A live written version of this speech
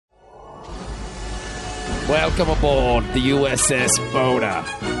Welcome aboard the USS Boda.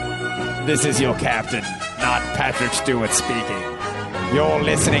 This is your captain, not Patrick Stewart speaking. You're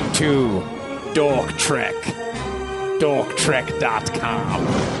listening to Dork Trek. DorkTrek.com.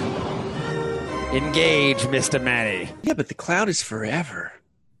 Engage, Mr. Manny. Yeah, but the cloud is forever.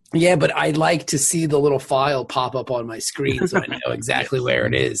 Yeah, but I like to see the little file pop up on my screen so I know exactly where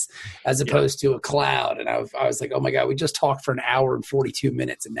it is, as opposed to a cloud. And I was like, oh my God, we just talked for an hour and 42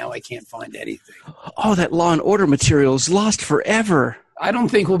 minutes, and now I can't find anything. Oh, that Law and Order material is lost forever. I don't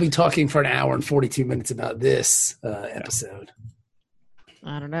think we'll be talking for an hour and 42 minutes about this episode.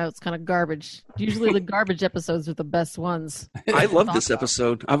 I don't know. It's kind of garbage. Usually the garbage episodes are the best ones. I love this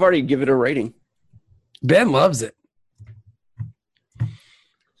episode. I've already given it a rating. Ben loves it.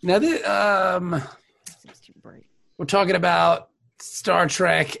 Now, Seems too bright. we're talking about Star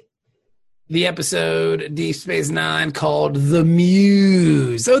Trek, the episode Deep Space Nine called The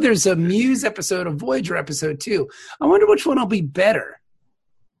Muse. Oh, there's a Muse episode, a Voyager episode too. I wonder which one will be better.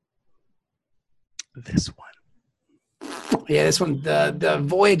 This one. Yeah, this one, the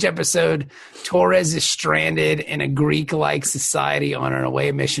Voyage episode, Torres is stranded in a Greek-like society on an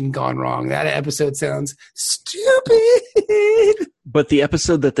away mission gone wrong. That episode sounds stupid. But the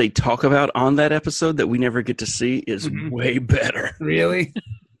episode that they talk about on that episode that we never get to see is way better. Really?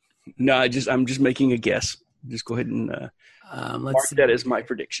 No, I'm just making a guess. Just go ahead and mark that as my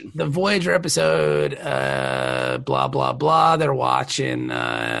prediction. The Voyager episode, blah, blah, blah. They're watching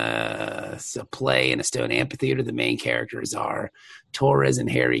a play in a stone amphitheater. The main characters are Torres and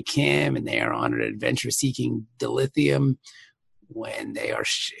Harry Kim, and they are on an adventure seeking dilithium when they are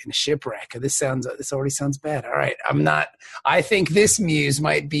in a shipwreck. This already sounds bad. All right. I think this Muse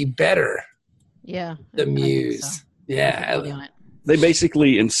might be better. Yeah. The I think Muse. so. Yeah. They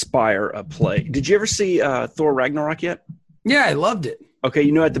basically inspire a play. Did you ever see Thor Ragnarok yet? Yeah, I loved it. Okay,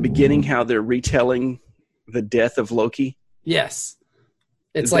 you know at the beginning how they're retelling the death of Loki? Yes.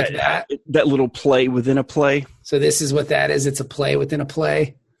 It's like that. That little play within a play? So this is what that is. It's a play within a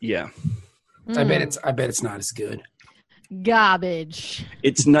play. Yeah. I bet it's not as good. Garbage.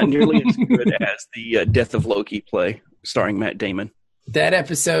 It's not nearly as good as the Death of Loki play starring Matt Damon. That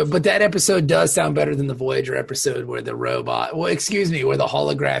episode does sound better than the Voyager episode where the where the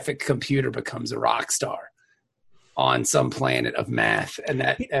holographic computer becomes a rock star on some planet of math. And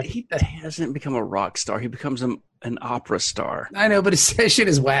he doesn't become a rock star. He becomes an opera star. I know, but his shit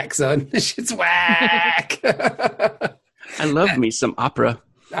is whack, son. This shit's whack. I love me some opera.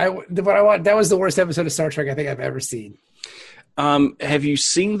 That was the worst episode of Star Trek I think I've ever seen. Have you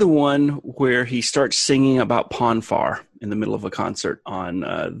seen the one where he starts singing about Ponfar in the middle of a concert on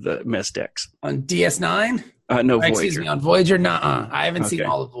the mess decks? On DS9? No, Voyager. Excuse me, on Voyager? Nuh-uh. I haven't seen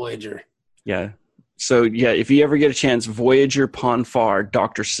all of Voyager. Yeah. So, yeah, if you ever get a chance, Voyager, Ponfar,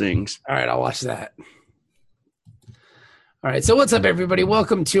 Doctor Sings. All right, I'll watch that. All right, so what's up, everybody?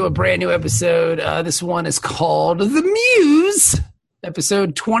 Welcome to a brand new episode. This one is called The Muse,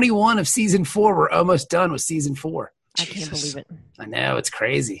 episode 21 of Season 4. We're almost done with Season 4. I can't believe it. I know, it's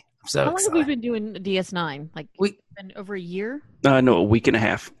crazy. I'm so How long excited. have we been doing DS9? Like, been over a year? No, a week and a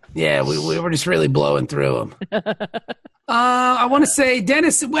half. Yeah, we were just really blowing through them. I want to say,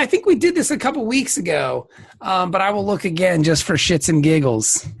 Dennis, I think we did this a couple weeks ago, but I will look again just for shits and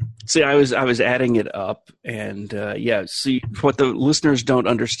giggles. See, I was adding it up, and see, what the listeners don't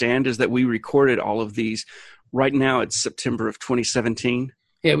understand is that we recorded all of these. Right now, it's September of 2017.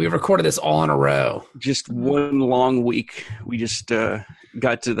 Yeah, we recorded this all in a row. Just one long week. We just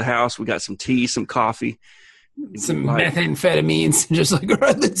got to the house. We got some tea, some coffee. Some methamphetamines. Just like, all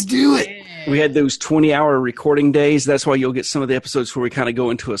right, let's do it. We had those 20-hour recording days. That's why you'll get some of the episodes where we kind of go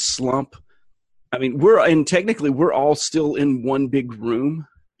into a slump. I mean, technically we're all still in one big room.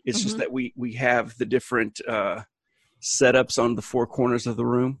 It's just that we have the different setups on the four corners of the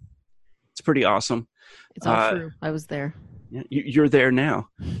room. It's pretty awesome. It's all true. I was there. You're there now.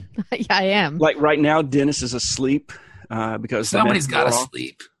 Yeah, I am. Like right now, Dennis is asleep because somebody's got to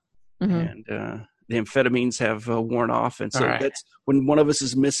sleep. And the amphetamines have worn off. And so that's when one of us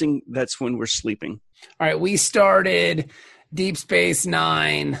is missing, that's when we're sleeping. All right. We started Deep Space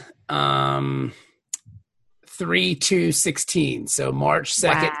Nine 3/2/16. So March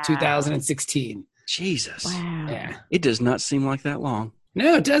 2nd, 2016. Jesus. Wow. Yeah. It does not seem like that long.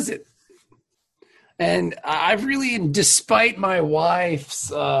 No, it doesn't. And I've really, despite my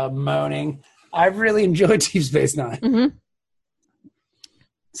wife's moaning, I've really enjoyed Deep Space Nine. Mm-hmm.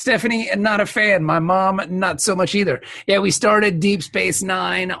 Stephanie, not a fan. My mom, not so much either. Yeah, we started Deep Space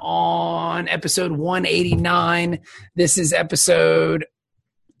Nine on episode 189. This is episode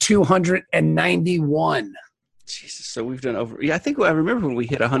 291. Jesus, so we've done over. Yeah, I think I remember when we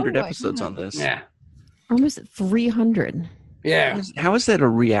hit 100 episodes on this. Yeah. Almost at 300. Yeah, How is that a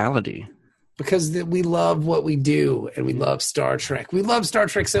reality? because we love what we do, and we love Star Trek. We love Star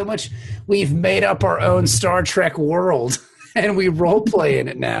Trek so much, we've made up our own Star Trek world, and we role play in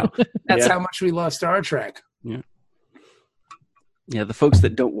it now. That's Yeah. how much we love Star Trek. Yeah, the folks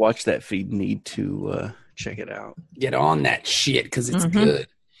that don't watch that feed need to check it out. Get on that shit because it's Mhm. good.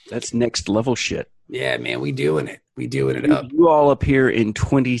 That's next level shit. Yeah, man, we doing it. We doing it up. You all up here in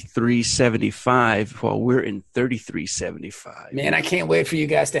 2375 while we're in 3375. Man, I can't wait for you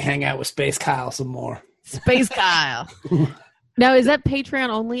guys to hang out with Space Kyle some more. Space Kyle. Now, is that Patreon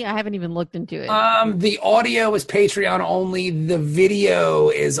only? I haven't even looked into it. The audio is Patreon only. The video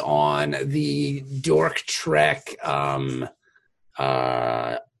is on the Dork Trek not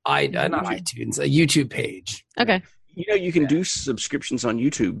iTunes, a YouTube page. Okay. You know, you can do subscriptions on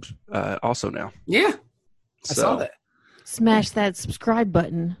YouTube also now. Yeah, I saw that. Smash that subscribe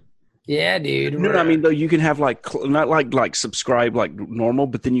button. Yeah, dude. No, I mean, though, you can have not like subscribe like normal,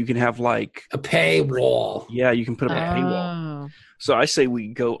 but then you can have like, a paywall. yeah, you can put up a paywall. Oh. So I say we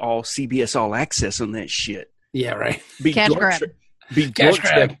go all CBS All Access on that shit. Yeah, right. Be Cash Dork grab. Trek- Be Cash Dork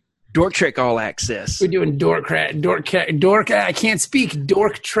grab. Trek, Dork Trek All Access. We're doing Dork. I can't speak.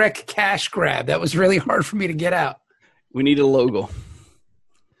 Dork Trek cash grab. That was really hard for me to get out. We need a logo.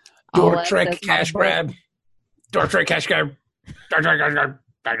 All Dork Trek access cash on board. grab. Dork Trek cash grab. Dork Trek cash grab.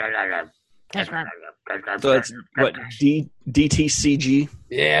 Cash grab. So that's what DTCG.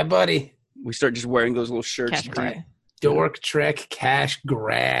 Yeah, buddy. We start just wearing those little shirts. Cash grab. Dork Trek cash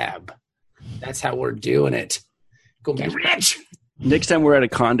grab. That's how we're doing it. Gonna be rich. Next time we're at a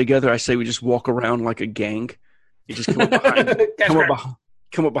con together, I say we just walk around like a gang. You just come up behind, Cash grab.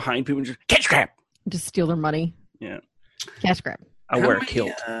 come up behind people and just catch crap. Just steal their money. Yeah. Cash grab. I How wear a many,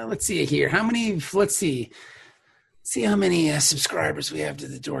 kilt. let's see here. How many? Let's see. See how many subscribers we have to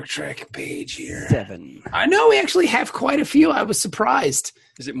the Dork Trek page here. 7. I know we actually have quite a few. I was surprised.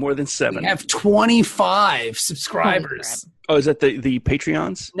 Is it more than 7? We have 25 subscribers. Oh, is that the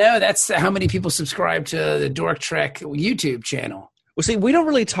Patreons? No, that's how many people subscribe to the Dork Trek YouTube channel. Well, see, we don't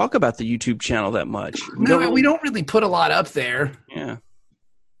really talk about the YouTube channel that much. We don't really put a lot up there. Yeah.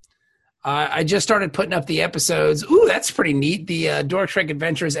 I just started putting up the episodes. Ooh, that's pretty neat. The Dork Trek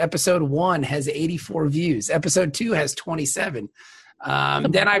Adventures episode 1 has 84 views. Episode 2 has 27.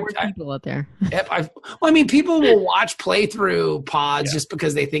 Then More people out there. People will watch playthrough pods just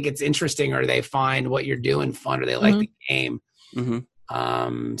because they think it's interesting or they find what you're doing fun or they like the game.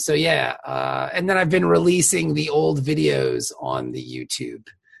 Mm-hmm. So yeah. And then I've been releasing the old videos on the YouTube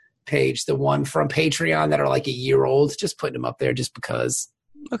page, the one from Patreon that are like a year old, just putting them up there just because.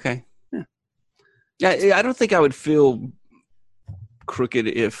 Okay. Yeah, I don't think I would feel crooked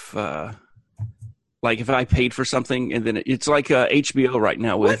if if I paid for something and then it's like HBO right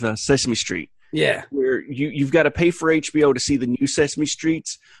now with Sesame Street. Yeah. Where you've got to pay for HBO to see the new Sesame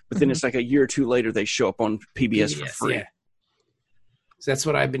Streets, but then it's like a year or two later they show up on PBS for free. Yeah. So that's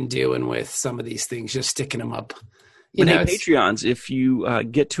what I've been doing with some of these things, just sticking them up. But hey, Patreons, if you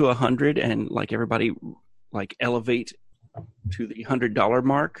get to 100 and like everybody elevate to the $100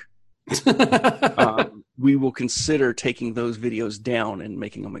 mark, we will consider taking those videos down and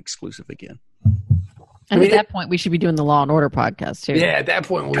making them exclusive again. And at that point, we should be doing the Law and Order podcast too. Yeah, at that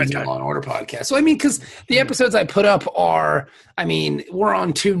point, we'll do the Law and Order podcast. So, because the episodes I put up are, we're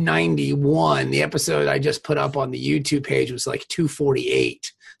on 291. The episode I just put up on the YouTube page was like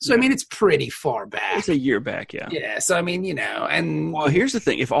 248. So, it's pretty far back. It's a year back, yeah. Yeah, so, and... Well, here's the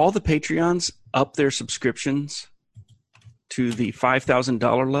thing. If all the Patreons up their subscriptions to the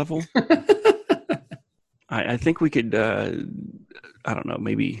 $5,000 level, I think we could,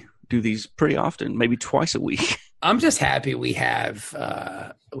 maybe do these pretty often, maybe twice a week. I'm just happy we have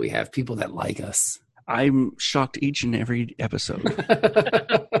people that like us. I'm shocked each and every episode.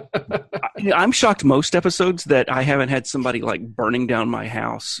 I'm shocked most episodes that I haven't had somebody like burning down my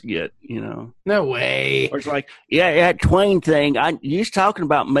house yet, No way. Or it's like, yeah, that Twain thing. You was talking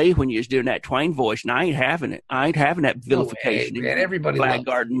about me when you was doing that Twain voice, and I ain't having it. I ain't having that vilification. No way, man. Everybody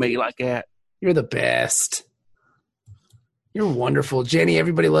blackguarding me like that. You're the best. You're wonderful. Jenny,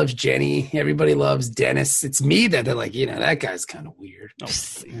 everybody loves Jenny. Everybody loves Dennis. It's me that they're like, that guy's kind of weird. Oh,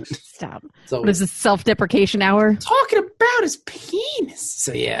 Stop. So, What is this, self-deprecation hour? talking about his penis.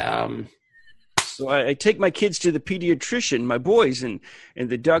 So, yeah. So I take my kids to the pediatrician, my boys, and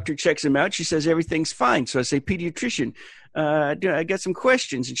the doctor checks them out. She says everything's fine. So I say, pediatrician, I got some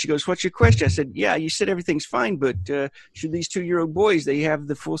questions. And she goes, what's your question? I said, yeah, you said everything's fine, but should these 2-year-old boys, they have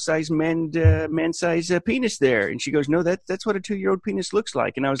the full-size man-size penis there? And she goes, no, that's what a 2-year-old penis looks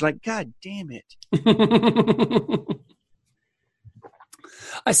like. And I was like, God damn it.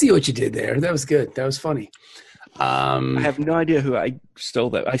 I see what you did there. That was good. That was funny. I have no idea who I stole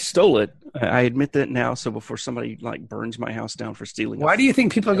that. I stole it. I admit that now. So before somebody like burns my house down for stealing, Why do you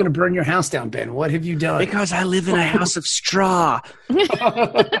think people are going to burn your house down, Ben? What have you done? Because I live in a house of straw,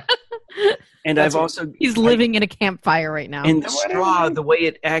 and I've also He's living in a campfire right now. and the straw, the way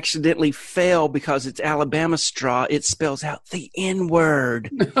it accidentally fell because it's Alabama straw, it spells out the N word.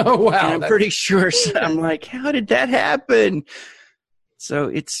 Oh, wow. And I'm pretty sure. I'm like, how did that happen? So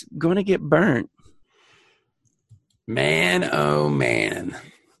it's going to get burnt. Man, oh, man.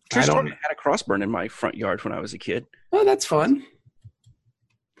 I had a cross burn in my front yard when I was a kid. Oh, that's fun.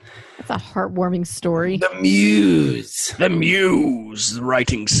 That's a heartwarming story. The Muse. The Muse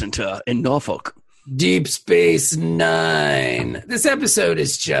Writing Center in Norfolk. Deep Space Nine. This episode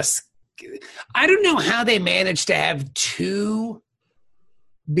is just... I don't know how they managed to have 2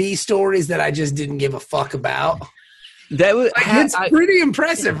 B stories that I just didn't give a fuck about. That was It's pretty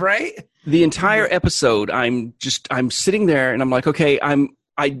impressive, right? the entire episode. I'm sitting there and I'm like, okay,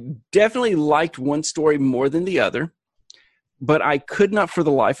 I definitely liked one story more than the other, but I could not for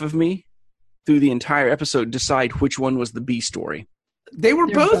the life of me through the entire episode decide which one was the B story. They're They're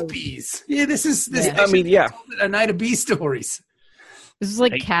both both. Bs. Yeah, this is this. Yeah. I mean, yeah. A night of B stories. This is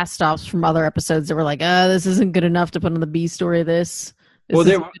like cast-offs from other episodes that were like, this isn't good enough to put on the B story of this. Well,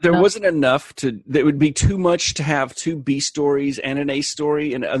 isn't good there enough. wasn't enough that would be too much to have 2 B stories and an A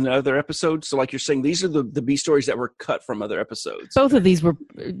story in another episode. So like you're saying, these are the B stories that were cut from other episodes. Both of these were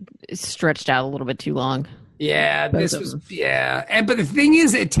stretched out a little bit too long. Yeah, Both this of was them. but the thing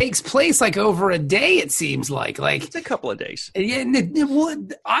is, it takes place like over a day. It seems like It's a couple of days. yeah.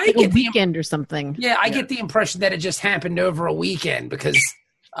 I Like a get the weekend or something. yeah, I get the impression that it just happened over a weekend because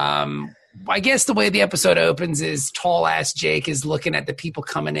I guess the way the episode opens is tall ass Jake is looking at the people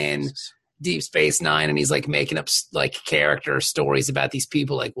coming in Deep Space Nine, and he's like making up like character stories about these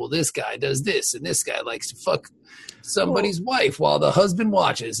people. Like, well, this guy does this, and this guy likes to fuck somebody's wife while the husband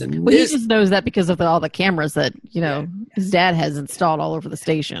watches, and Well, he this. just knows that because of all the cameras that, his dad has installed all over the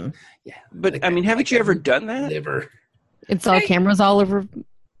station. Yeah, But I mean, haven't you ever done that? liver? Install Hey. cameras all over,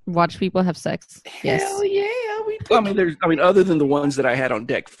 watch people have sex. Yes. Hell yeah, we Well, I mean, other than the ones that I had on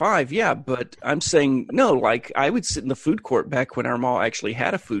deck 5, yeah. But I'm saying no. Like I would sit in the food court back when our mall actually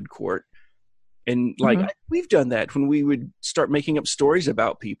had a food court, and like Mhm. we've done that when we would start making up stories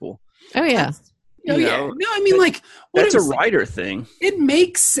about people. Oh, yeah. Oh You yeah, know, no, I mean like what That's I'm a saying- writer thing. It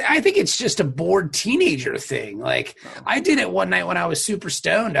makes. I think it's just a bored teenager thing. Like I did it one night when I was super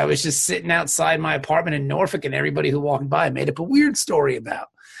stoned. I was just sitting outside my apartment in Norfolk, and everybody who walked by made up a weird story about.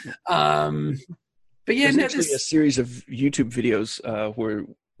 But yeah, There's no, actually a series of YouTube videos where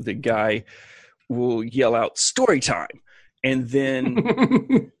the guy will yell out "story time" and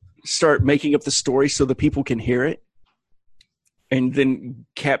then start making up the story so the people can hear it, and then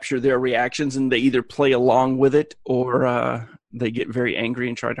capture their reactions, and they either play along with it or they get very angry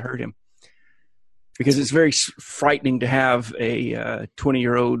and try to hurt him. Because it's very frightening to have a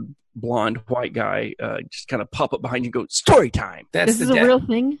 20-year-old blonde white guy just kind of pop up behind you and go, "Story time." that's This is a real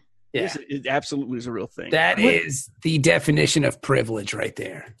thing? yeah. It absolutely is a real thing. That is the definition of privilege right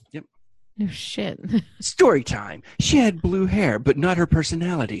there. Oh, shit. Story time. She had blue hair, but not her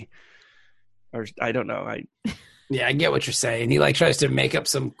personality. Or I don't know. Yeah, I get what you're saying. He like tries to make up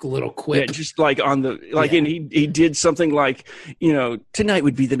some little Yeah, quip. just like on the like, Yeah. and he did something like, tonight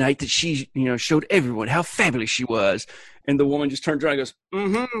would be the night that she, showed everyone how fabulous she was, and the woman just turns around and goes,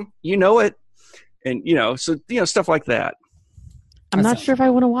 "Mm-hmm, you know it," and so stuff like that. I'm That not sounds- sure if I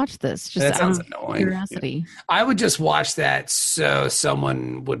want to watch this. Just That out sounds of annoying. curiosity. I would just watch that so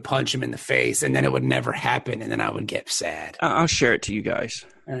someone would punch him in the face, and then it would never happen, and then I would get sad. I'll share it to you guys.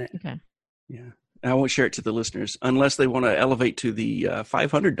 Okay. Yeah, I won't share it to the listeners unless they want to elevate to the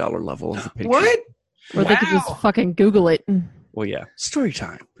 $500 level of the picture. What? Or they could just fucking Google it. Well, yeah, story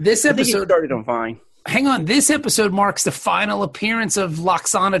time. This I think it episode, started on Vine. hang on, this episode marks the final appearance of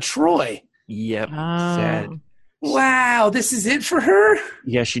Loxana Troy. Yep, Oh. sad. Wow, this is it for her?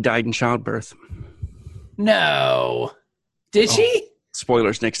 Yeah, she died in childbirth. No. Did she?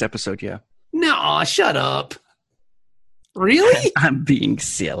 Spoilers next episode, yeah. No, shut up. Really? I'm being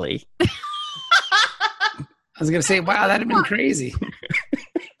silly. I was going to say, wow, that'd have been crazy.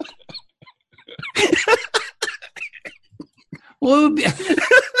 What would be-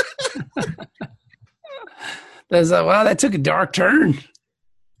 wow, that took a dark turn.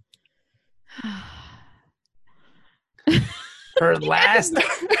 Her last.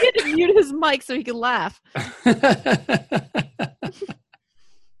 He had to mute his mic so he could laugh.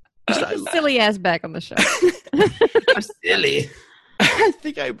 Silly ass back on the show. Silly. I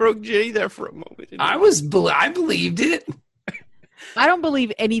think I broke Jenny there for a moment. I believed it. I don't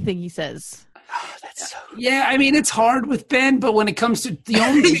believe anything he says. Oh, that's so. Yeah, I mean, it's hard with Ben, but when it comes to the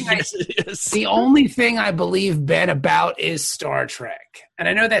only thing Yes, it is. the only thing I believe Ben about is Star Trek. And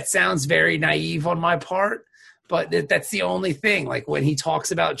I know that sounds very naive on my part, but that's the only thing. Like when he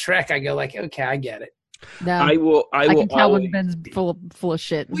talks about Trek, I go like, okay, I get it. No, I will. I I will can tell always, when Ben's full of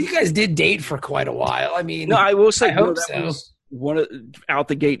shit. Well, you guys did date for quite a while. I mean, No, I will say I hope that so. was one of, out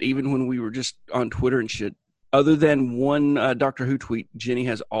the gate. Even when we were just on Twitter and shit. Other than one Doctor Who tweet, Jenny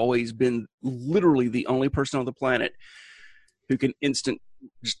has always been literally the only person on the planet who can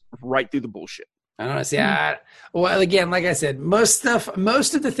just right through the bullshit. I don't know. See, well, again, like I said, most of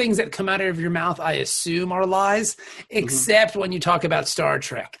the things that come out of your mouth, I assume are lies, except when you talk about Star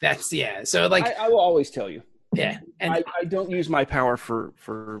Trek. That's So like, I will always tell you. yeah, and I don't use my power for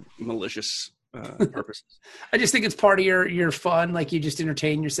malicious purposes. I just think it's part of your fun. Like you just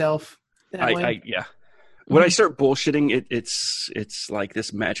entertain yourself. That way. Yeah. When I start bullshitting, it's like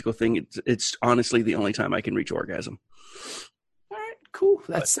this magical thing. It's honestly the only time I can reach orgasm. All right, cool.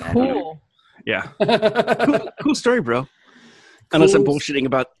 That's Cool. Yeah, cool story, bro. Unless I'm bullshitting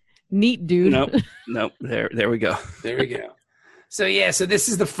about Neat, dude. no. There we go. There we go. So this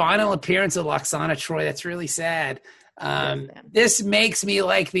is the final appearance of Loxana Troy. That's really sad. This makes me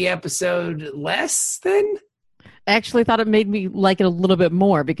like the episode less than. I actually thought it made me like it a little bit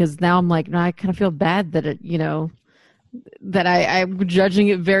more because now I'm like, no, I kind of feel bad that that I'm judging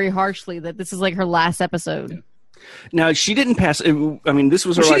it very harshly. That this is like her last episode. Now she didn't pass. I mean, this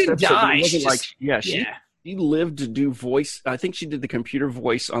was her She last didn't episode. die. It wasn't She like just- she lived to do voice. I think she did the computer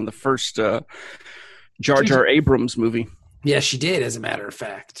voice on the first Jar Jar Abrams movie. Yeah, she did. As a matter of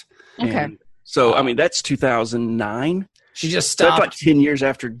fact, Okay. And so I mean, that's 2009. she just So that's stopped. like 10 years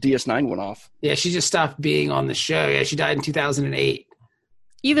after DS9 went off. Yeah, she just stopped being on the show. Yeah, she died in 2008.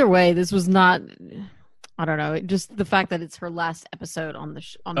 Either way, this was not. I don't know. Just the fact that it's her last episode on the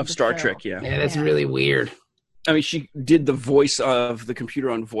Of Star show. Trek, yeah. Yeah, that's Yeah. really weird. I mean, she did the voice of the computer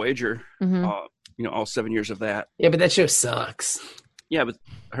on Voyager. Mhm. All 7 years of that. Yeah, but that show sucks. Yeah, but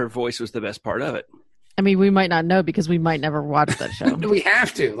her voice was the best part of it. I mean, we might not know because we might never watch that show. We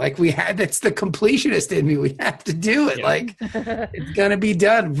have to. Like that's the completionist in me. We have to do it. Yeah. Like it's gonna be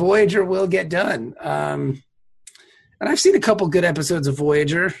done. Voyager will get done. And I've seen a couple good episodes of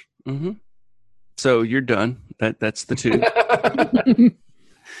Voyager. Mm-hmm. So you're done. That's the two.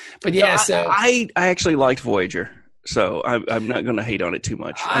 But yeah, I actually liked Voyager, so I'm not going to hate on it too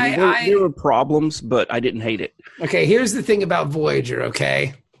much. I mean, there were problems, but I didn't hate it. okay, here's the thing about Voyager,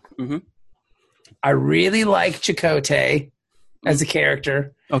 okay? Mhm. I really like Chakotay as a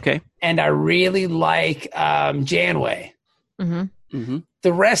character, Okay. and I really like Janeway. hmm Mm-hmm.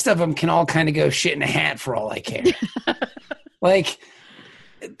 The rest of them can all kind of go shit in a hat for all I care. Like,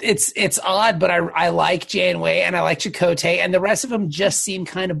 it's odd, but I like Janeway and I like Chakotay, and the rest of them just seem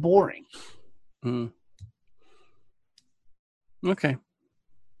kind of boring. Mm. Okay.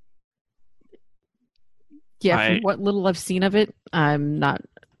 Yeah, from what little I've seen of it, I'm not.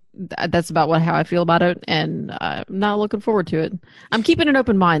 That's about how I feel about it, and I'm not looking forward to it. I'm keeping an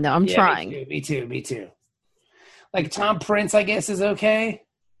open mind, though. I'm Yeah, trying. Me too. Like Tom Prince, I guess, is okay.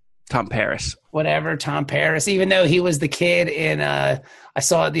 Tom Paris. Whatever, Tom Paris, even though he was the kid in I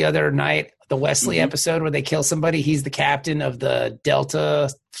saw it the other night, the Wesley episode where they kill somebody. He's the captain of the Delta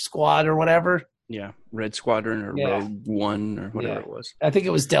Squad or whatever. Yeah, Red Squadron or Yeah. Rogue One or whatever Yeah. it was. I think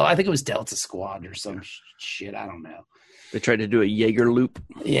it was Delta Squad or some shit. I don't know. They tried to do a Jaeger loop.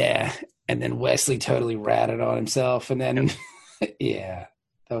 Yeah, and then Wesley totally ratted on himself, and then yeah,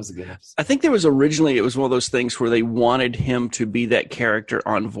 that was a good episode. I think there was originally, it was one of those things where they wanted him to be that character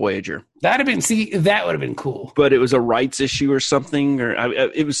on Voyager, That would have been cool. but it was a rights issue or something, or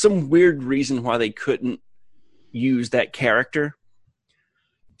it was some weird reason why they couldn't use that character.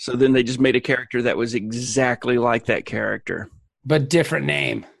 So then they just made a character that was exactly like that character, But different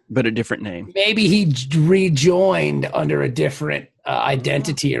name. but a different name. Maybe he rejoined under a different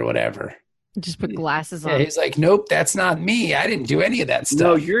identity or whatever. Just put glasses Yeah, on. he's like, nope, that's not me. I didn't do any of that stuff.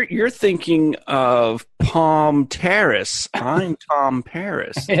 No, you're thinking of Palm Terrace. I'm Tom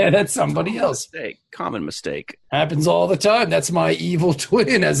Paris. Yeah, that's somebody else. Common mistake. Happens all the time. That's my evil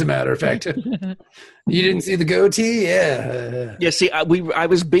twin, as a matter of fact. You didn't see the goatee? Yeah. Yeah, see, I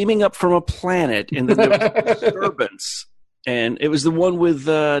was beaming up from a planet, and then there was a disturbance, and it was the one with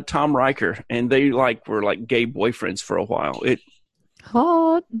Tom Riker, and they were like gay boyfriends for a while.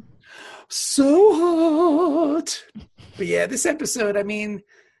 Hot. So hot. But yeah, this episode, I mean,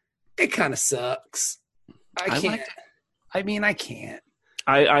 it kind of sucks. I I can't. liked I mean, I can't.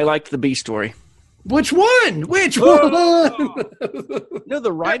 I liked the B story. Which one? Which Oh! one? No,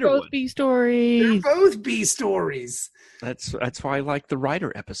 the Ryder They're both one. B They're stories. both B stories. That's why I like the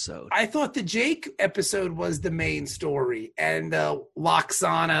Ryder episode. I thought the Jake episode was the main story, and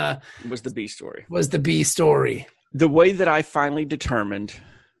Loxana It was the B story. was the B story. The way that I finally determined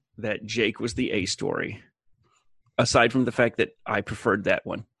that Jake was the A story, aside from the fact that I preferred that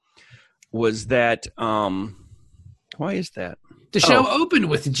one, was that why is that? The show opened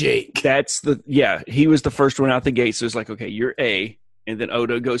with Jake. He was the first one out the gate, so it's like, okay, you're A, and then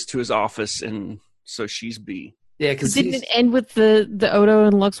Odo goes to his office, and so she's B. Yeah, because Didn't it end with the Odo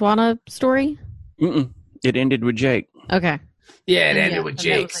and Luxwana story? It ended with Jake. Okay. yeah, it Yeah, ended with and that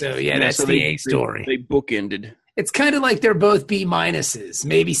Jake. was So like- yeah, that's so the A story. They bookended. It's kind of like they're both B minuses,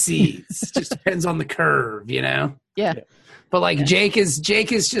 maybe C's. Just depends on the curve, you know. Yeah. But like Jake is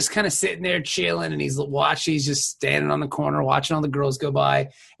just kind of sitting there chilling, and he's just standing on the corner watching all the girls go by,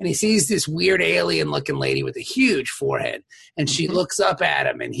 and he sees this weird alien looking lady with a huge forehead, and she looks up at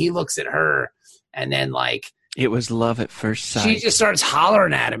him, and he looks at her, and then like It was love at first sight. she just starts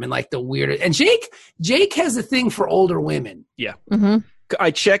hollering at him and like the weirdest. And Jake has a thing for older women. Mm-hmm.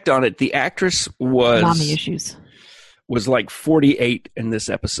 I checked on it. The actress Mommy issues. was like 48 in this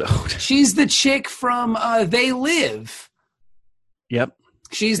episode. She's the chick from They Live. Yep.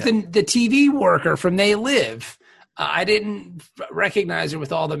 She's the TV worker from They Live. I didn't recognize her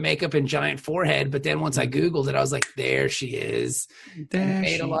with all the makeup and giant forehead, but then once I Googled it, I was like, there she is. It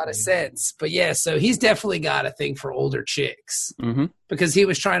made a lot of sense. But yeah, so he's definitely got a thing for older chicks Mm-hmm. because he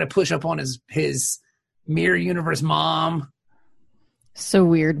was trying to push up on his Mirror Universe mom. So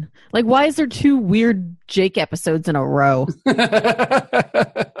weird. Like, why is there 2 weird Jake episodes in a row?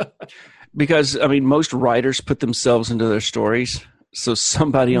 Because, I mean, most writers put themselves into their stories. So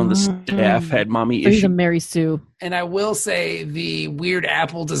somebody on the staff had mommy He's a issues. Mary Sue. And I will say the weird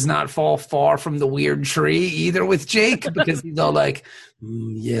apple does not fall far from the weird tree either with Jake because he's all like,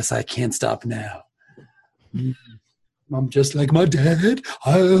 yes, I can't stop now. I'm just like my dad.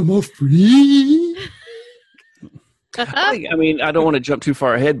 I am a freak. I mean, I don't want to jump too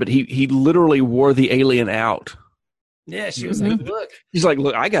far ahead, but he literally wore the alien out. Yeah, she was like, look, He's like,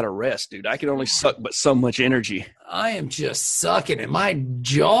 look, I got to rest, dude. I can only suck but so much energy. I am just sucking and my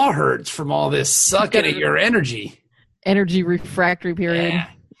jaw hurts from all this sucking at your energy. Energy refractory period.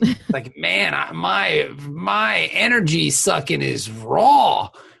 Yeah. Like, man, my energy sucking is raw.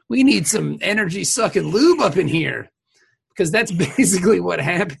 We need some energy sucking lube up in here because that's basically what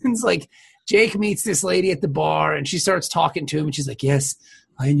happens. Like, Jake meets this lady at the bar and she starts talking to him and she's like, yes,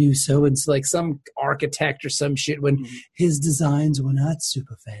 I knew so. And it's like some architect or some shit when his designs were not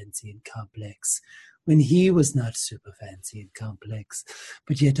super fancy and complex, when he was not super fancy and complex,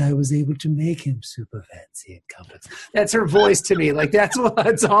 but yet I was able to make him super fancy and complex. That's her voice to me. Like, that's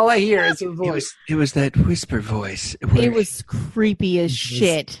all I hear is her voice. It was that whisper voice. It was creepy as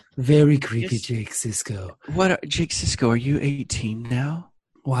shit. Very creepy, Jake Sisko. Jake Sisko, are you 18 now?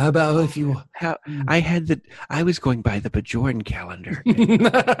 Well, how about if you... I was going by the Bajorn calendar.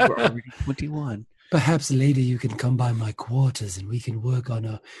 We're already 21. Perhaps later you can come by my quarters and we can work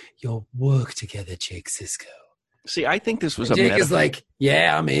on your work together, Jake Sisko. See, I think this was a Jake metaphor. is like,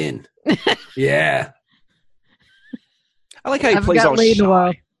 yeah, I'm in. Yeah. I like how he Haven't plays got all laid in a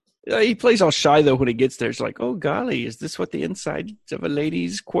while. shy. He plays all shy, though, when he gets there. It's like, oh, golly, is this what the inside of a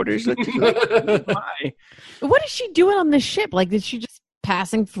lady's quarters look like? Oh, my. What is she doing on this ship? Like, did she just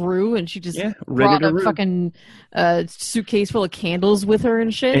passing through and she just ready brought to a root. fucking suitcase full of candles with her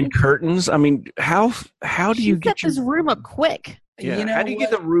and shit? And curtains. I mean, how do you get set this room up quick? Yeah. You know How do you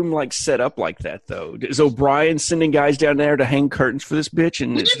what? get the room like set up like that though? Is O'Brien sending guys down there to hang curtains for this bitch?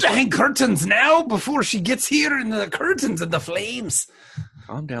 And We it's need to hang curtains now before she gets here and the curtains and the flames.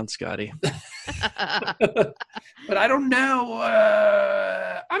 calm down, Scotty. But I don't know.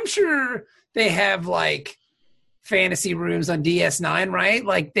 I'm sure they have like fantasy rooms on DS9, right?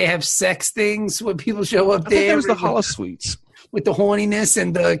 Like they have sex things when people show up I think there that was the with, holosuites. with the horniness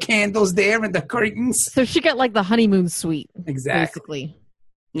and the candles there and the curtains. So she got like the honeymoon suite, Exactly. basically.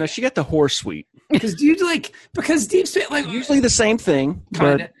 No, she got the horse suite. Because Deep Space, like Usually the same thing,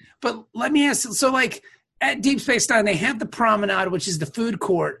 kind of. but But let me ask. So, like at Deep Space Nine, they have the promenade, which is the food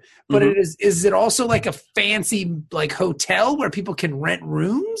court. But is it also like a fancy like hotel where people can rent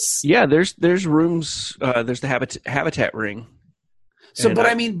rooms? yeah, there's rooms. There's the habitat ring. So, And, but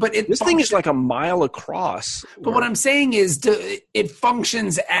I mean, but it This thing is like a mile across. But what I'm saying is, it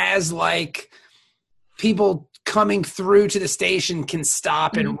functions as like people coming through to the station can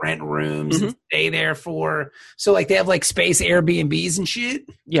stop and rent rooms and stay there for. So, like, they have like space Airbnbs and shit.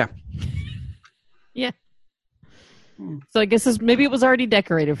 Yeah. Yeah. So I guess maybe it was already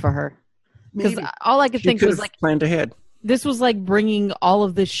decorated for her. Because Maybe. all I could She think could was have like, planned ahead. this was like bringing all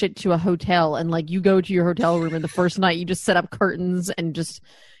of this shit to a hotel, and like you go to your hotel room, and the first night you just set up curtains and just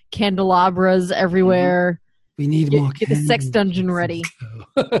candelabras everywhere. We need more Get the sex candles. dungeon ready.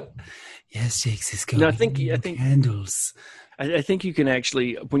 Yes, Jake Sisko. No, I we think- need I more think- candles. I think you can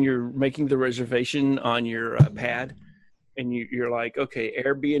actually, when you're making the reservation on your pad, and you're like, okay,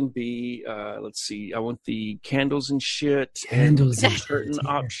 Airbnb. Let's see, I want the candles and shit, Candles and and curtain shit,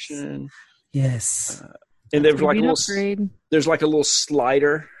 yes. option, Yes. and there's like a Maybe an little, upgrade. there's like a little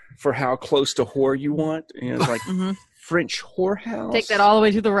slider for how close to whore you want, and it's like Mhm. French whorehouse. Take that all the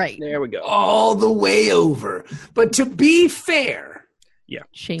way to the right. There we go. All the way over. But to be fair,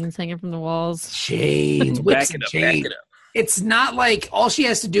 Chains hanging from the walls. chains, Back whips it and up, chains. back it up. It's not like all she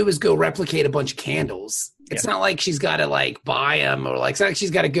has to do is go replicate a bunch of candles. It's Yeah. not like she's got to like buy them or like, it's not like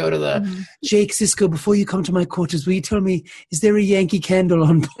she's got to go to the Mhm. Jake Sisko. Before you come to my quarters, will you tell me, is there a Yankee candle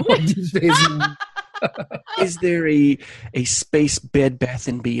on board these days? Is there a space Bed Bath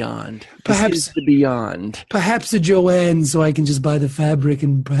and Beyond? Perhaps- This is the Beyond. Perhaps a Joanne, so I can just buy the fabric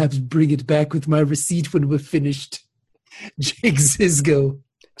and perhaps bring it back with my receipt when we're finished. Jake Sisko.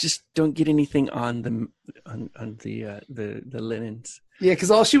 Just don't get anything on the linens. Yeah,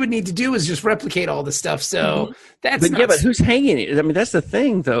 because all she would need to do is just replicate all the stuff. So that's But not yeah, but who's hanging it? I mean, that's the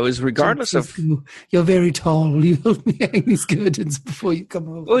thing, though, is regardless of. Sisko, you're very tall. You help me hang these curtains before you come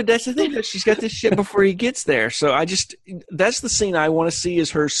over. Well, that's the thing. Though. She's got this shit before he gets there. So that's the scene I want to see is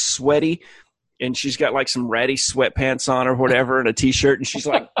her sweaty, and she's got like some ratty sweatpants on or whatever, and a t-shirt, and she's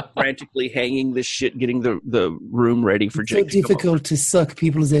like frantically hanging this shit, getting the room ready for It's so Jake. to come over. difficult to suck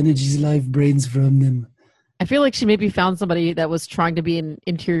people's energies, life brains from them. I feel like she maybe found somebody that was trying to be an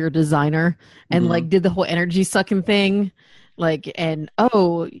interior designer and like did the whole energy sucking thing. Like, and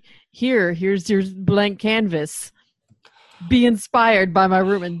here's your blank canvas. Be inspired by my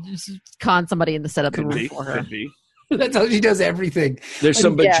room and just con somebody in the set up the Could room be, for her. could be. That's how she does everything. There's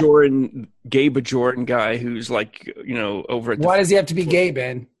some Yeah. gay Bajoran guy who's like, over at the Why does he have to be gay,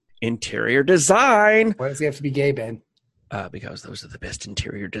 Ben? interior design. Why does he have to be gay, Ben? Because those are the best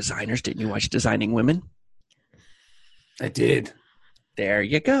interior designers. Didn't you watch Designing Women? I did. There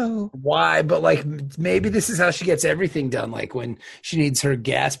you go. Why? But like maybe this is how she gets everything done. Like when she needs her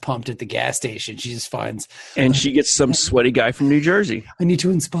gas pumped at the gas station, she just finds And she gets some sweaty guy from New Jersey. I need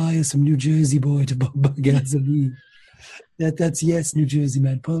to inspire some New Jersey boy to pump my gasoline. That's yes, New Jersey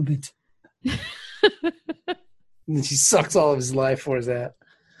man, pump it. And then she sucks all of his life for his that.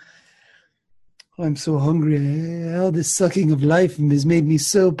 I'm so hungry. All this sucking of life has made me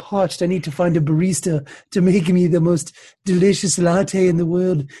so parched. I need to find a barista to make me the most delicious latte in the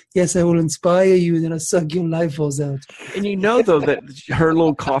world. Yes, I will inspire you, and then I'll suck your life force out. And though, that her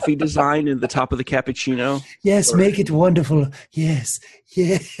little coffee design in the top of the cappuccino. Yes, make it wonderful. Yes,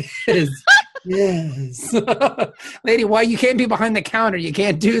 yes, yes. Lady, why you can't be behind the counter? You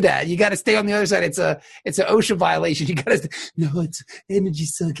can't do that. You got to stay on the other side. It's an OSHA violation. You got to. No, it's energy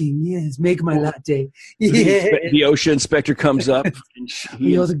sucking. Yes, make my latte. Yeah. The OSHA inspector comes up. And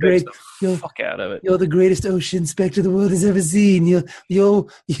he You're the great. inspects the fuck out of it. You're the greatest OSHA inspector the world has ever seen. Your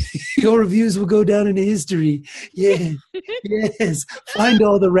reviews will go down in history. Yes, yes. Find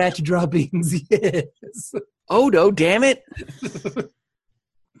all the rat droppings. Yes. Odo, damn it.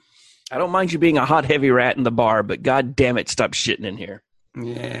 I don't mind you being a hot, heavy rat in the bar, but god damn it, stop shitting in here.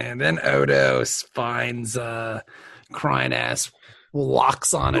 Yeah, and then Odo finds crying ass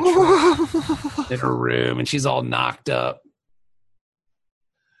locks on a tree in her room, and she's all knocked up.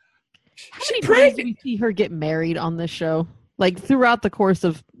 How many times do we see her get married on this show? Like throughout the course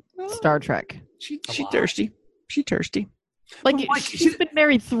of Star Trek. She thirsty. She thirsty. Like Well, like, she's been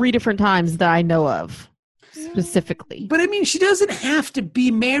married 3 different times that I know of, specifically. But I mean, she doesn't have to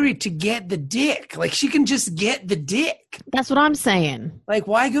be married to get the dick. Like, she can just get the dick. That's what I'm saying. Like,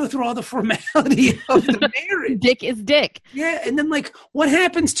 why go through all the formality of the marriage? Dick is dick. Yeah, and then like, what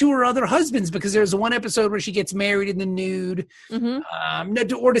happens to her other husbands? Because there's one episode where she gets married in the nude.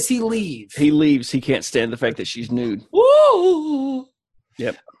 Mm-hmm. Or does he leave? He leaves. He can't stand the fact that she's nude. Woo!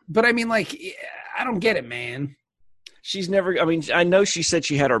 Yep. But I mean, like, I don't get it, man. She's never, I mean, I know she said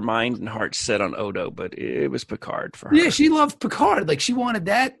she had her mind and heart set on Odo, but it was Picard for her. Yeah, she loved Picard. Like, she wanted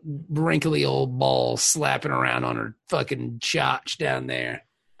that wrinkly old ball slapping around on her fucking chotch down there.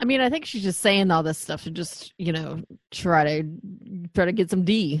 I mean, I think she's just saying all this stuff to just, try to get some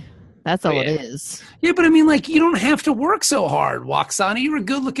D. That's all it is. Yeah, but I mean, like, you don't have to work so hard, Waxana. You're a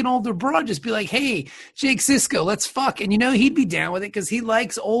good-looking older broad. Just be like, hey, Jake Sisko, let's fuck. And, he'd be down with it because he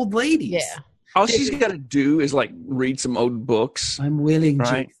likes old ladies. Yeah. All she's got to do is, like, read some old books. I'm willing,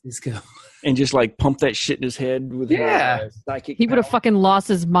 Right. Jake Sisko. and just like pump that shit in his head with her psychic. He would have fucking lost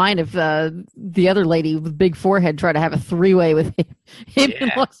his mind if the other lady with big forehead tried to have a three-way with him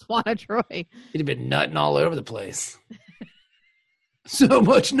and Lwaxana Troi. He'd have been nutting all over the place. So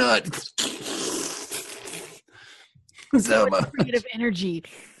much nut. So much creative energy.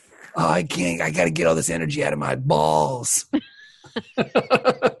 Oh, I can't. I got to get all this energy out of my balls.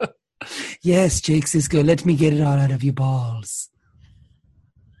 Yes, Jake Sisko, let me get it all out of your balls.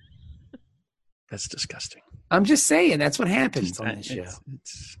 That's disgusting. I'm just saying, that's what happens on this show.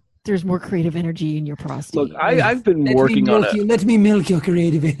 There's more creative energy in your prostate. Look, I've been working on it. Let me milk your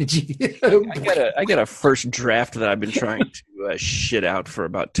creative energy. I got a first draft that I've been trying to shit out for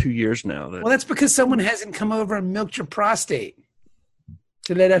about 2 years now. Well, that's because someone hasn't come over and milked your prostate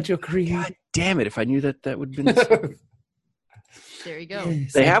to let out your creative. God damn it! If I knew that would have been. There you go.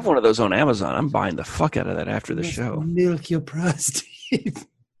 Yes, They have one of those on Amazon. I'm buying the fuck out of that after the show. Milk your prostate.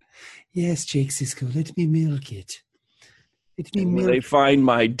 Yes, Jake Sisko, let me milk it. When they find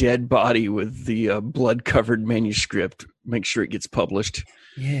my dead body with the blood-covered manuscript, make sure it gets published.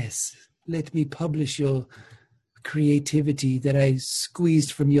 Yes, let me publish your creativity that I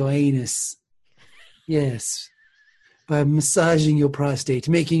squeezed from your anus. Yes, by massaging your prostate,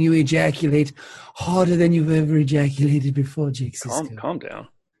 making you ejaculate harder than you've ever ejaculated before, Jake Sisko. Calm down.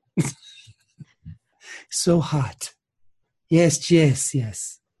 So hot. Yes.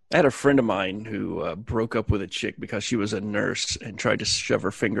 I had a friend of mine who broke up with a chick because she was a nurse and tried to shove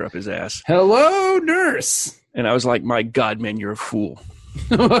her finger up his ass. Hello, nurse. And I was like, my God, man, you're a fool.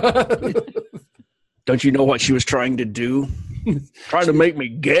 Don't you know what she was trying to do? Trying to make me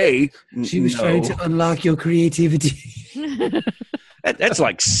gay. She was trying to unlock your creativity. That's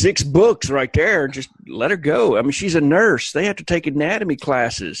like 6 books right there. Just let her go. I mean, she's a nurse. They have to take anatomy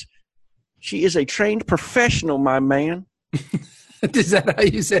classes. She is a trained professional, my man. Is that how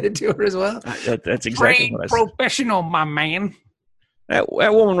you said it to her as well? That's exactly what I said. Professional, my man. That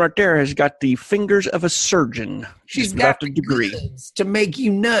woman right there has got the fingers of a surgeon. She's got the degree to make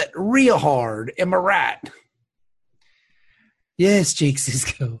you nut real hard. Am I right? Yes, Jake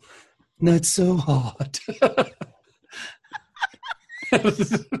Sisko. Not so hard.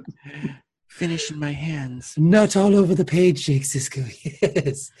 Finish in my hands. Nut all over the page, Jake Sisko.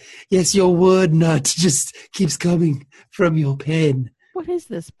 Yes, your word nut just keeps coming from your pen. What is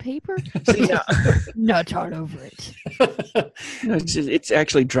this, paper? Nut all over it. It's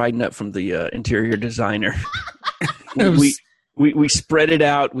actually dried nut from the interior designer. we spread it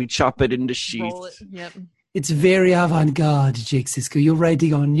out. We chop it into sheets. Yep. It's very avant-garde, Jake Sisko.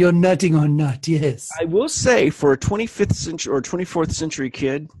 You're nutting on nut, yes. I will say, for a 25th century or 24th century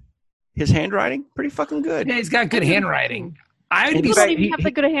kid, his handwriting, pretty fucking good. Yeah, he's got good handwriting. People don't even have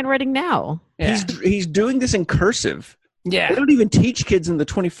that good of handwriting now. Yeah. He's doing this in cursive. Yeah. They don't even teach kids in the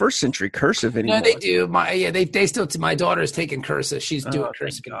 21st century cursive anymore. No, they do. They still. My daughter's taking cursive. She's doing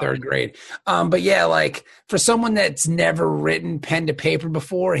cursive in 3rd grade. But yeah, like for someone that's never written pen to paper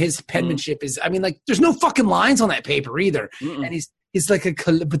before, his penmanship is. I mean, like there's no fucking lines on that paper either. Mm-mm. And he's like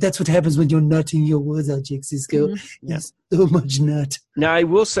but that's what happens when you're nutting your words out, Jake Sisko. Mm-hmm. Yeah. So much nut. Now I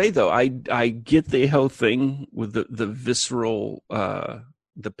will say though, I get the whole thing with the visceral,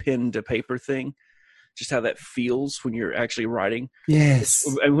 the pen to paper thing. Just how that feels when you're actually writing. Yes.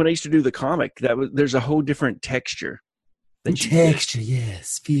 And when I used to do the comic, there's a whole different texture.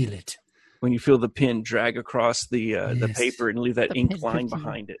 Yes. Feel it. When you feel the pen drag across the paper and leave that ink line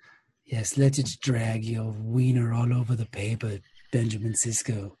behind it. Yes, let it drag your wiener all over the paper, Benjamin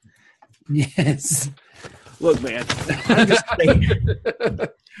Sisko. Yes. Look, man, I'm just saying,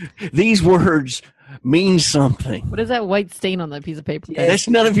 these words mean something. What is that white stain on that piece of paper? Yes. That's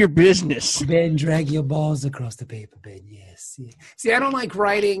none of your business. Ben, drag your balls across the paper, Ben. Yes. See, I don't like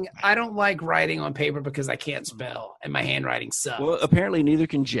writing. I don't like writing on paper because I can't spell and my handwriting sucks. Well, apparently neither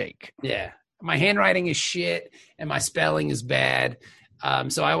can Jake. Yeah. My handwriting is shit and my spelling is bad.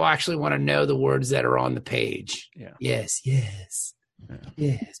 So I actually want to know the words that are on the page. Yeah. Yes. Yeah.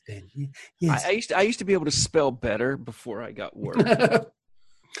 Yes, Ben. Yes. I used to be able to spell better before I got work.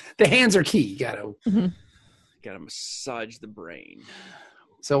 The hands are key. You gotta massage the brain.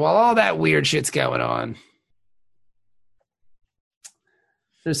 So while all that weird shit's going on,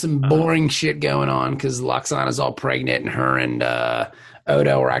 there's some boring shit going on because Lwaxana's all pregnant and her and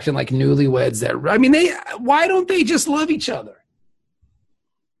Odo are acting like newlyweds. Why don't they just love each other?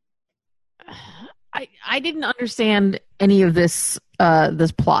 I didn't understand any of this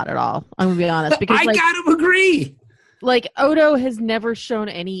plot at all. I'm gonna be honest because I gotta agree. Like Odo has never shown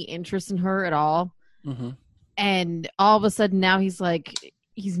any interest in her at all, and all of a sudden now he's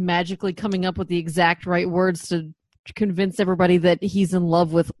magically coming up with the exact right words to convince everybody that he's in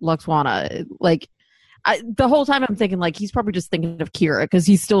love with Luxwana. Like, the whole time I'm thinking, like, he's probably just thinking of Kira because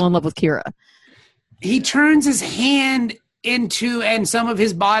he's still in love with Kira. He turns his hand into and some of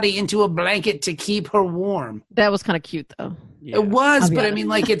his body into a blanket to keep her warm. That was kind of cute, though. Yeah. It was, but I honest. mean,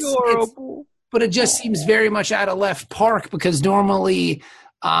 like, it's but it just seems very much out of left park because normally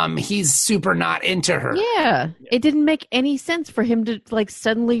he's super not into her. Yeah, it didn't make any sense for him to like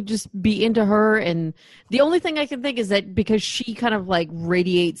suddenly just be into her. And the only thing I can think is that because she kind of like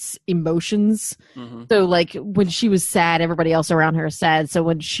radiates emotions. Mhm. So like when she was sad, everybody else around her is sad. So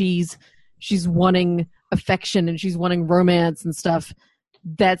when she's wanting affection and she's wanting romance and stuff,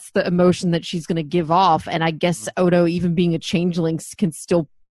 that's the emotion that she's going to give off. And I guess Odo, even being a changeling, can still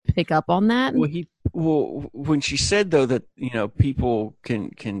pick up on that. Well, when she said though that people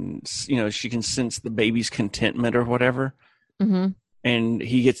can she can sense the baby's contentment or whatever, Mm-hmm. and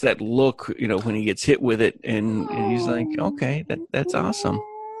he gets that look when he gets hit with it, and he's like, okay, that's awesome.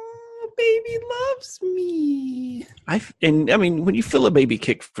 Baby loves me. I mean, when you feel a baby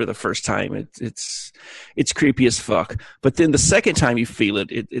kick for the first time, it's creepy as fuck. But then the second time you feel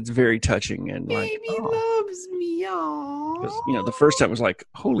it, it's very touching and like, Baby loves me, y'all. 'cause, the first time was like,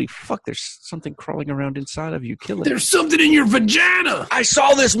 holy fuck, there's something crawling around inside of you, kill it. There's something in your vagina. I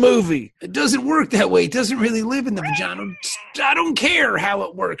saw this movie. It doesn't work that way. It doesn't really live in the vagina. I don't care how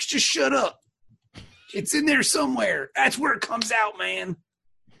it works. Just shut up. It's in there somewhere. That's where it comes out, man.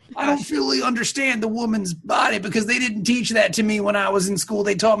 I don't fully understand the woman's body because they didn't teach that to me when I was in school.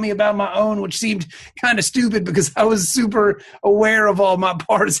 They taught me about my own, which seemed kind of stupid because I was super aware of all my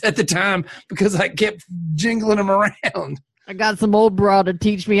parts at the time because I kept jingling them around. I got some old bra to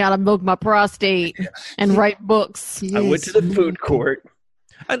teach me how to milk my prostate and write books. I went to the food court.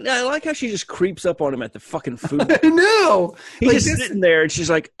 I like how she just creeps up on him at the fucking food court. No. He's just sitting there, and she's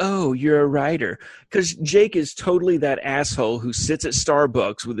like, oh, you're a writer. Because Jake is totally that asshole who sits at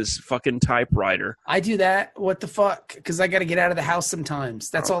Starbucks with his fucking typewriter. I do that. What the fuck? Because I got to get out of the house sometimes.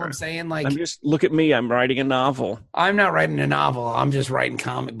 That's all I'm saying. Like, Look at me. I'm writing a novel. I'm not writing a novel. I'm just writing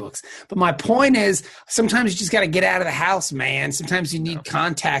comic books. But my point is, sometimes you just got to get out of the house, man. Sometimes you need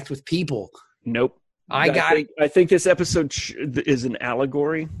contact with people. Nope. I think this episode is an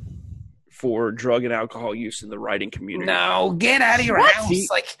allegory for drug and alcohol use in the writing community. No, get out of your house.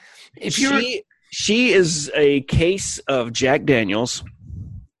 Like, if she is a case of Jack Daniels,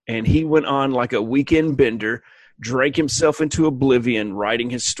 and he went on like a weekend bender, drank himself into oblivion, writing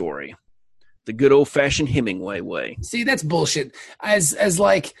his story, the good old fashioned Hemingway way. See, that's bullshit. As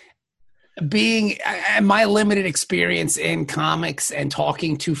like being my limited experience in comics and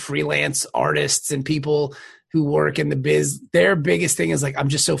talking to freelance artists and people who work in the biz, their biggest thing is like, I'm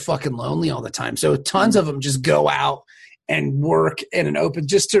just so fucking lonely all the time. So tons of them just go out and work in an open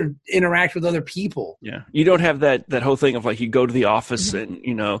just to interact with other people. Yeah. You don't have that whole thing of like you go to the office and,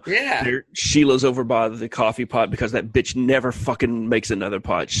 Sheila's over by the coffee pot because that bitch never fucking makes another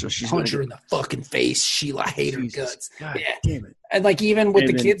pot. So she's punch her in the fucking face. Sheila, I hate her guts. God damn it. And like even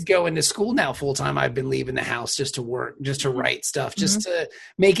with kids going to school now full time, I've been leaving the house just to work, just to write stuff, just to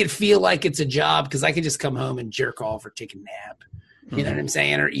make it feel like it's a job because I could just come home and jerk off or take a nap. You know what I'm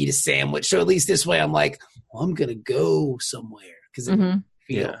saying? Or eat a sandwich. So at least this way I'm like, well, I'm going to go somewhere. Because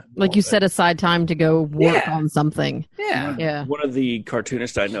like you set aside time to go work on something. Yeah. Yeah. One of the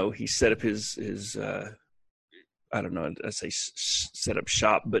cartoonists I know, he set up his I don't know, I say set up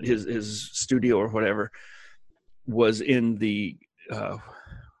shop, but his studio or whatever was in the, what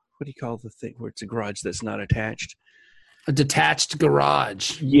do you call the thing where it's a garage that's not attached? A detached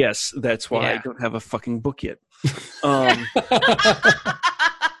garage. Yes, that's why I don't have a fucking book yet.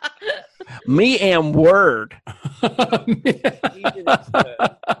 Me and Word. His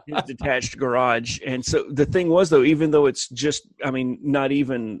detached garage. And so the thing was, though, even though it's just, not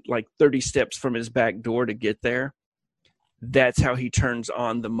even like 30 steps from his back door to get there, that's how he turns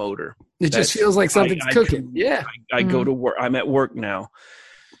on the motor. It just feels like something's cooking. I go to work. I'm at work now.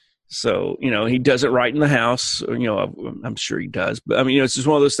 So, he does it right in the house. I'm sure he does. But, it's just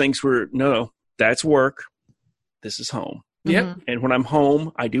one of those things where, no, that's work. This is home. Yep. And when I'm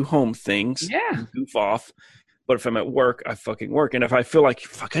home, I do home things. Yeah. Goof off. But if I'm at work, I fucking work. And if I feel like,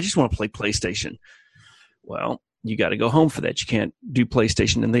 fuck, I just want to play PlayStation. Well, you got to go home for that. You can't do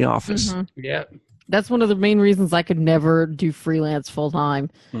PlayStation in the office. Mm-hmm. Yeah. That's one of the main reasons I could never do freelance full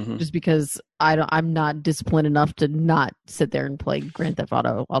time, just because I'm not disciplined enough to not sit there and play Grand Theft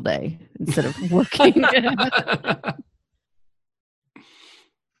Auto all day instead of working.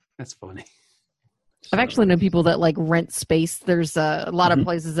 That's funny. I've actually known people that like rent space. There's a lot of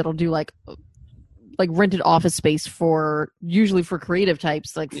places that'll do like like rented office space usually for creative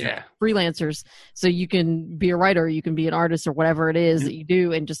types, like Yeah. freelancers. So you can be a writer, you can be an artist or whatever it is that you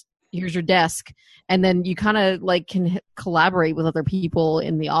do, and just here's your desk. And then you kind of like can collaborate with other people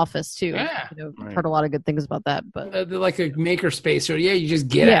in the office too. Yeah. I've heard a lot of good things about that, but They're like a maker space, or you just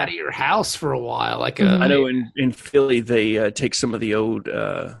get out of your house for a while, like I know in Philly they take some of the old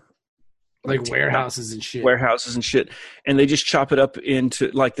like warehouses and shit. and they just chop it up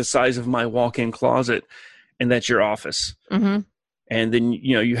into like the size of my walk-in closet, and that's your office. Mhm. And then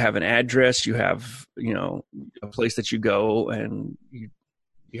you have an address, you have a place that you go, and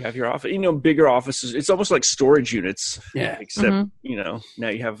you have your office. Bigger offices. It's almost like storage units. Yeah. Except now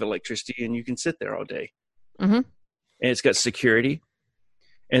you have electricity and you can sit there all day. Mhm. And it's got security.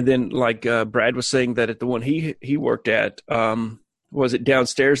 And then, like Brad was saying, that at the one he worked at, was it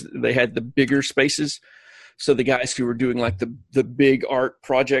downstairs? They had the bigger spaces. So the guys who were doing like the big art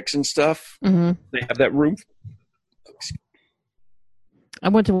projects and stuff, Mhm. they have that room. I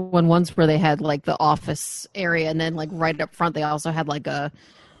went to one once where they had like the office area, and then like right up front they also had like a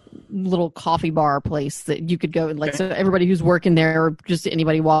little coffee bar place that you could go and like, so everybody who's working there or just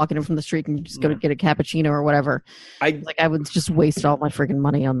anybody walking in from the street can just go to get a cappuccino or whatever. I would just waste all my freaking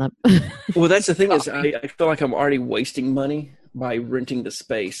money on that. Well, that's the thing is I feel like I'm already wasting money by renting the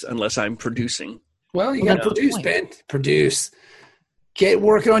space unless I'm producing. Well, you got to produce, Ben. Produce. Get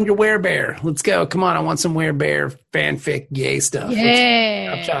working on your Werebear. Let's go. Come on. I want some Werebear fanfic gay stuff.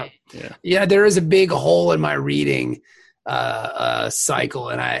 Yeah. Chop, chop. Yeah, there is a big hole in my reading cycle,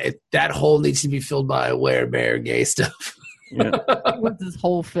 and that hole needs to be filled by Werebear gay stuff. Yeah. What's this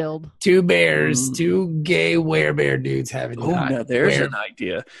hole filled? Two gay Werebear dudes having now there's an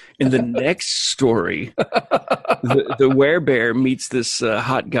idea. In the next story, the Werebear meets this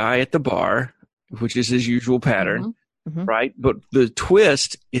hot guy at the bar, which is his usual pattern. Mm-hmm. Right? But the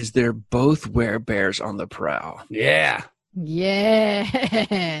twist is they're both werebears on the prowl. Yeah. Yeah.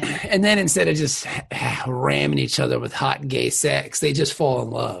 And then instead of just ramming each other with hot gay sex, they just fall in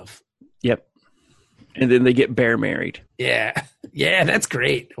love. Yep. And then they get bear married. Yeah. Yeah, that's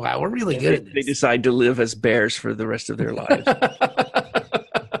great. Wow, we're really good at this. They decide to live as bears for the rest of their lives.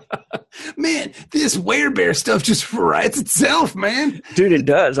 Man, this werebear stuff just writes itself, man. Dude, it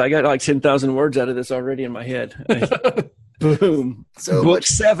does. I got like 10,000 words out of this already in my head. Boom. So Book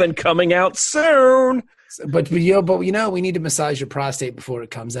 7 coming out soon. But we need to massage your prostate before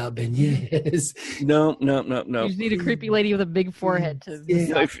it comes out, Ben. Yes. No. You just need a creepy lady with a big forehead to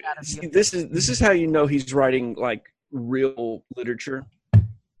massage out of you. This is how you know he's writing like real literature.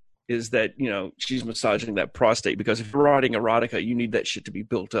 Is that she's massaging that prostate, because if you're writing erotica, you need that shit to be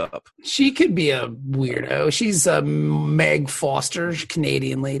built up. She could be a weirdo. She's Meg Foster,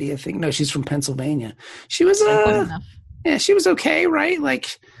 Canadian lady, I think. No, she's from Pennsylvania. She was she was okay, right?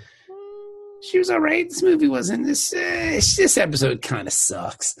 Like she was all right. This movie wasn't this. This episode kind of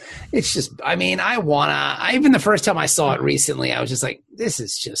sucks. It's just, I mean, even the first time I saw it recently, I was just like, this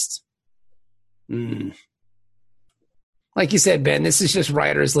is just. Like you said, Ben, this is just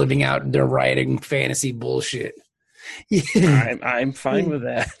writers living out their writing fantasy bullshit. Yeah. I'm fine with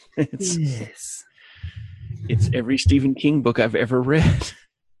that. It's every Stephen King book I've ever read.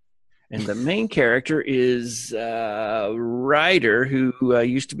 And the main character is a writer who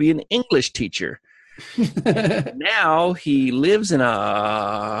used to be an English teacher. Now he lives in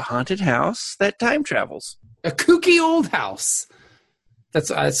a haunted house that time travels. A kooky old house.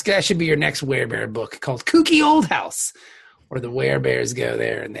 That should be your next Werebear book, called Kooky Old House. Where the werebears go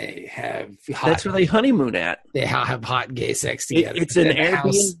there and they have that's where they honeymoon at. They have hot gay sex together. It's an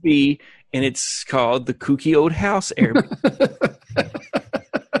Airbnb, and it's called the Kooky Old House Airbnb.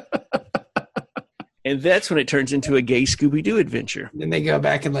 And that's when it turns into a gay Scooby-Doo adventure. Then they go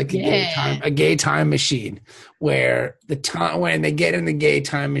back in like a gay time machine, where when they get in the gay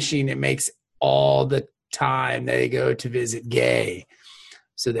time machine, it makes all the time that they go to visit gay.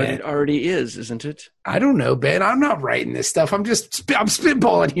 So but it already is, isn't it? I don't know, Ben. I'm not writing this stuff. I'm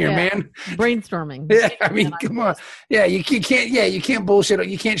spitballing here, man. Brainstorming. Yeah, I mean, come on. Yeah, you can't. Yeah, you can't bullshit.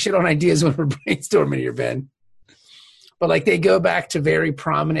 You can't shit on ideas when we're brainstorming here, Ben. But like they go back to very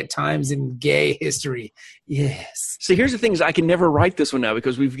prominent times in gay history. Yes. See, here's the thing: is I can never write this one now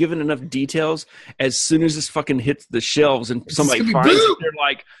because we've given enough details. As soon as this fucking hits the shelves and somebody finds it, they're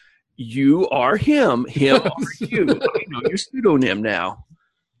like, "You are him. Him are you. I know your pseudonym now."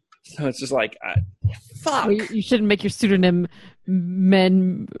 So it's just like, fuck. Well, you shouldn't make your pseudonym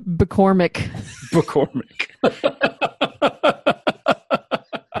Men McCormick. McCormick.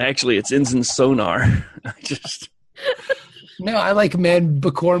 Actually, it's Ensign Sonar. No, I like Men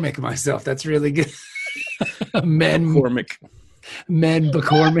McCormick myself. That's really good. Men McCormick.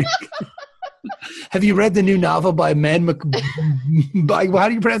 Have you read the new novel by by how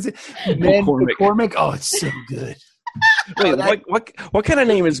do you pronounce it? Man McCormick. Oh, it's so good. Wait, what kind of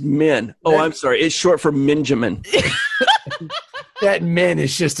name is Min? Oh, I'm sorry. It's short for Minjamin. That Min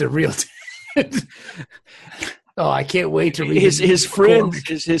is just a real. Oh, I can't wait to read his friends.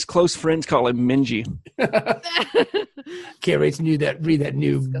 His close friends call him Minji. Can't wait to read that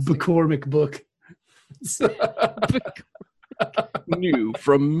new McCormick book. New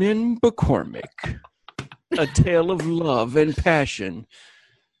from Min McCormick, a tale of love and passion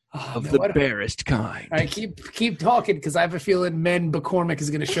of the barest kind. All right, keep talking because I have a feeling Min McCormick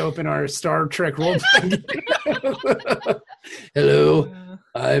is going to show up in our Star Trek role. Hello,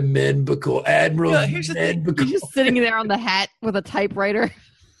 I'm Min McCormick, Admiral Min McCormick. He's just sitting there on the hat with a typewriter.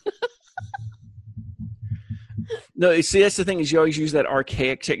 No, see, that's the thing is you always use that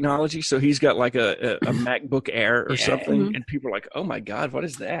archaic technology. So he's got like a MacBook Air or something, and people are like, "Oh my God, what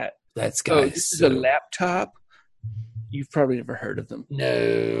is that?" That's this is a laptop. You've probably never heard of them.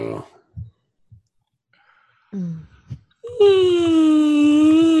 No. It's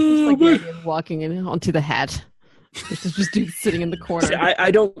like the idea of walking in onto the hat. It's just dude sitting in the corner. See,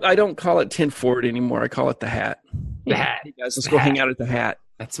 I don't call it 10 Forward anymore. I call it the hat. The hat. Hey guys, let's go hang out at the hat.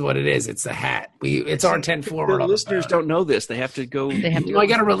 That's what it is. It's the hat. It's our 10 Forward. The listeners don't know this. They have to go. I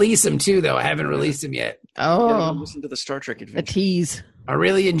got to release them too, though. I haven't released them yet. Oh, listen to the Star Trek Adventures. A tease. I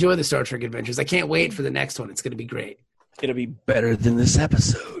really enjoy the Star Trek Adventures. I can't wait for the next one. It's going to be great. It'll be better than this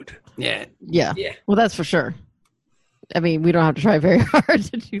episode. Yeah. Well, that's for sure. I mean, we don't have to try very hard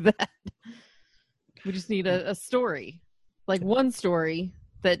to do that. We just need a story, like one story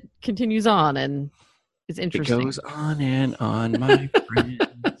that continues on and is interesting. It goes on and on, my friends.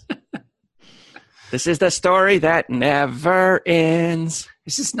 This is the story that never ends.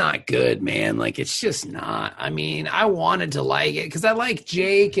 It's just not good, man. Like, it's just not. I mean, I wanted to like it because I like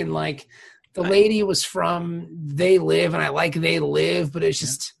Jake and like the lady was from They Live, and I like They Live, but it's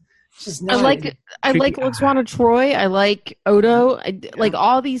just not. I like Lwaxana Troy. I like Odo. I like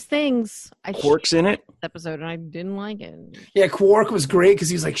all these things. Quark's in it. Episode, and I didn't like it. Yeah, Quark was great because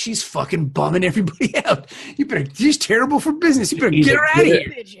he was like, she's fucking bumming everybody out. She's terrible for business. You better get her out of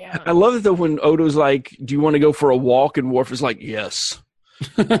here. I love it though when Odo's like, do you want to go for a walk? And Worf is like, yes.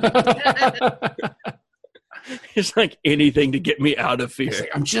 It's like anything to get me out of fear.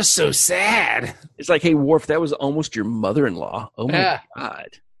 Like, I'm just so sad. It's like, hey, Worf, that was almost your mother-in-law. Oh my God.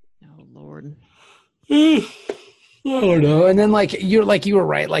 Oh Lord. I don't know. And then you were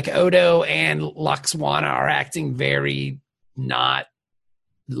right. Like Odo and Lwaxana are acting very not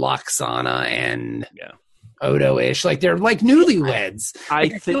Lwaxana and Odo-ish. Like they're like newlyweds.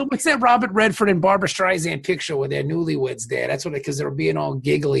 What's that Robert Redford and Barbara Streisand picture where they're newlyweds there? That's what because they're being all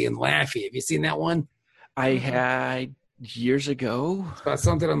giggly and laughy. Have you seen that one? I had years ago. It's about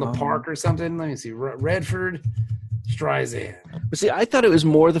something on the park or something. Let me see. Redford. Streisand. But see, I thought it was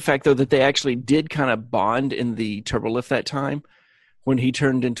more the fact, though, that they actually did kind of bond in the Turbolift that time when he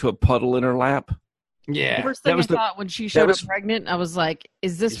turned into a puddle in her lap. Yeah. The first thing I thought when she showed up pregnant, I was like,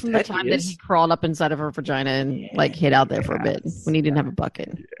 is this from the time that he crawled up inside of her vagina and like hid out there for a bit when he didn't have a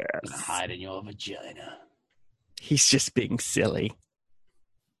bucket? Yes. Hide in your vagina. He's just being silly.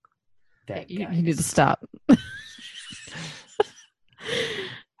 You need to stop.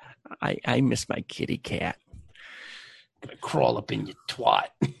 I miss my kitty cat. Gonna crawl up in your twat.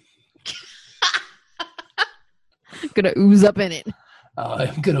 Gonna ooze up in it.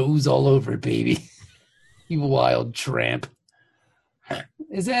 I'm gonna ooze all over it, baby. You wild tramp.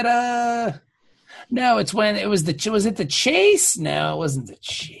 Is that No, it's when it was was it The Chase? No, it wasn't The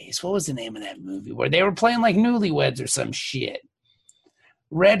Chase. What was the name of that movie where they were playing like newlyweds or some shit?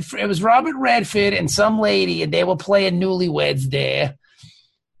 It was Robert Redford and some lady, and they were playing newlyweds there.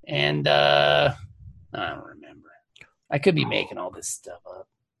 And I don't remember. I could be making all this stuff up.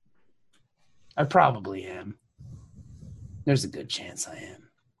 I probably am. There's a good chance I am.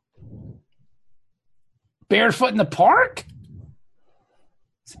 Barefoot in the Park?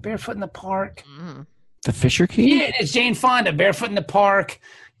 Is it Barefoot in the Park? The Fisher King? Yeah, it's Jane Fonda, Barefoot in the Park.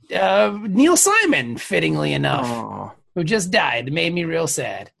 Neil Simon, fittingly enough, who just died. It made me real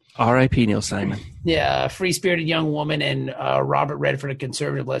sad. R.I.P. Neil Simon. Yeah, a free-spirited young woman and Robert Redford, a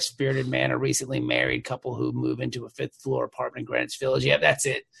conservative, less-spirited man, a recently married couple who move into a fifth-floor apartment in Greenwich Village. Yeah, that's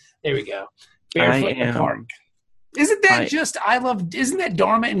it. There we go. Barefoot in the Park. Isn't that isn't that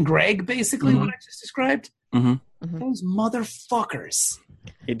Dharma and Greg, basically, what I just described? Mm-hmm. Those motherfuckers.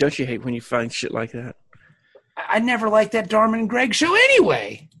 Yeah, don't you hate when you find shit like that? I never liked that Dharma and Greg show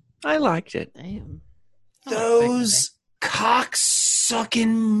anyway. I liked it. Damn. Those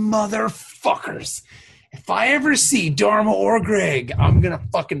cock-sucking motherfuckers. If I ever see Dharma or Greg, I'm going to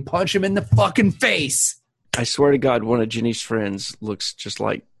fucking punch him in the fucking face. I swear to God, one of Jenny's friends looks just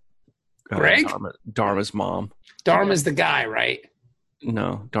like Greg? Dharma's mom. Dharma's the guy, right?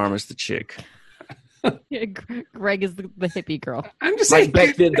 No, Dharma's the chick. Yeah, Greg is the hippie girl. I'm just Like saying.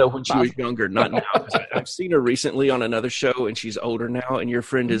 back then, though, when she was younger, not now. 'Cause I've seen her recently on another show, and she's older now. And your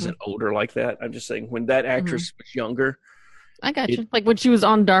friend isn't older like that. I'm just saying, when that actress was younger, I got you. Like when she was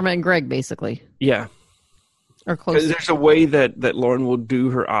on Dharma and Greg, basically, yeah. or close. There's a way that Lauren will do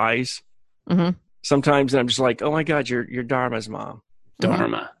her eyes Mm-hmm. sometimes, and I'm just like, oh my God, you're Dharma's mom.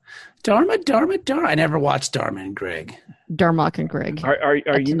 Dharma. I never watched Dharma and Greg. Darmok and Greg. Are you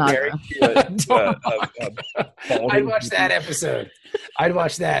Tanaka. married to I'd watch that episode. I'd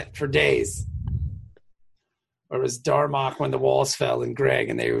watch that for days. Or it was Darmok when the walls fell and Greg,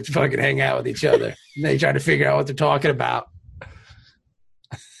 and they would fucking hang out with each other. And they try to figure out what they're talking about.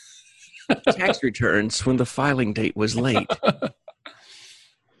 tax returns when the filing date was late?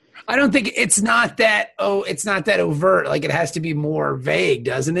 I don't think it's not that overt. Like it has to be more vague,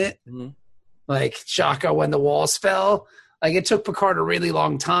 doesn't it? Mm-hmm. Like Shaka when the walls fell. Like it took Picard a really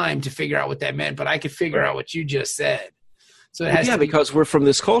long time to figure out what that meant, but I could figure out what you just said. So it has to be, because we're from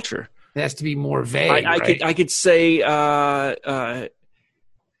this culture. it has to be more vague. Right? I could say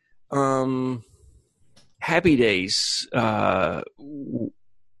Happy Days when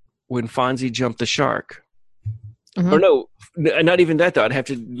Fonzie jumped the shark. Mhm. Or no, not even that though. I'd have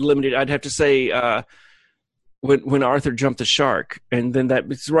to limit it. I'd have to say when Arthur jumped the shark, and then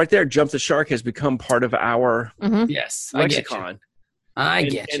it's right there. Jump the shark has become part of our Yes, I get you. lexicon. I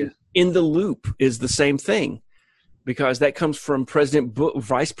get you. And in the loop is the same thing, because that comes from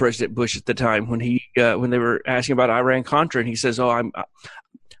Vice President Bush at the time when when they were asking about Iran-Contra, and he says, "Oh,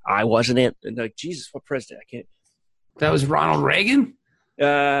 I wasn't in." And like, Jesus, what president? I can't. That was Ronald Reagan?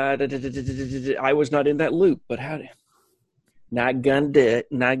 I was not in that loop, but not gonna do it.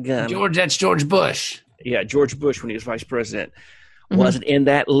 Not gonna. That's George Bush. Yeah, George Bush when he was vice president wasn't in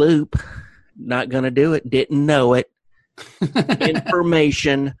that loop. Not gonna do it. Didn't know it.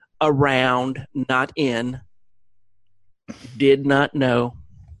 Information around, not in. Did not know.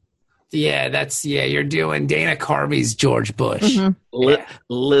 Yeah, you're doing Dana Carvey's George Bush.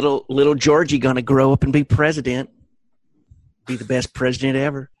 Little Georgie gonna grow up and be president. Be the best president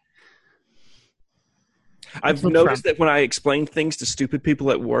ever. I've noticed that when I explain things to stupid people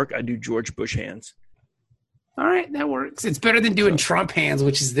at work, I do George Bush hands. All right, that works. It's better than doing Trump hands,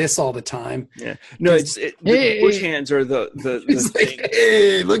 which is this all the time. Yeah, no, the Bush hands are the It's like,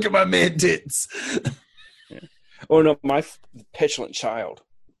 hey, look at my man tits. Oh no, my petulant child.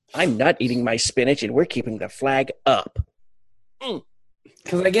 I'm not eating my spinach, and we're keeping the flag up.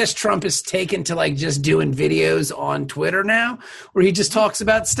 Because I guess Trump is taken to like just doing videos on Twitter now, where he just talks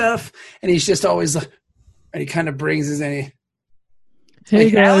about stuff, and he's just always like, and he kind of brings his any. Hey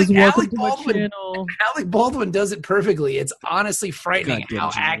Like, guys, Alec welcome to my Baldwin- channel. Alec Baldwin does it perfectly. It's honestly frightening Goddamn how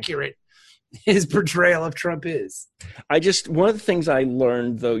Jimmy. accurate his portrayal of Trump is. One of the things I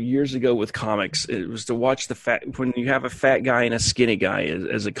learned though years ago with comics, it was to watch when you have a fat guy and a skinny guy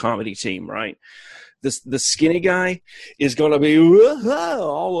as a comedy team, right? The skinny guy is going to be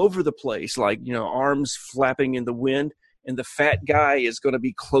all over the place, like, arms flapping in the wind, and the fat guy is going to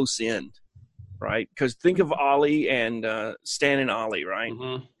be close in, right? Because think of Ollie and Stan and Ollie, right?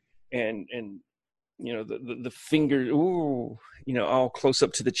 Mm-hmm. And the finger, all close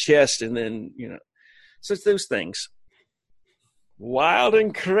up to the chest, and then so it's those things. Wild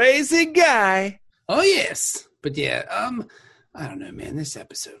and crazy guy. Oh yes, but yeah, I don't know, man. This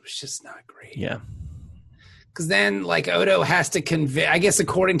episode was just not great. Yeah. Because then, like, Odo has to convince, I guess,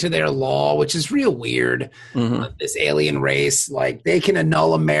 according to their law, which is real weird, this alien race, like, they can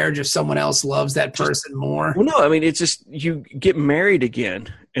annul a marriage if someone else loves that person more. Well, no, I mean, it's just you get married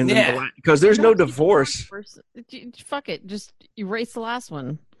again, and then because there's no divorce. Fuck it, just erase the last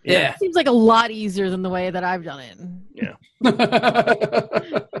one. Yeah. It seems like a lot easier than the way that I've done it. Yeah.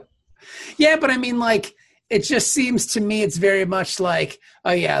 Yeah, but I mean, like, it just seems to me it's very much like,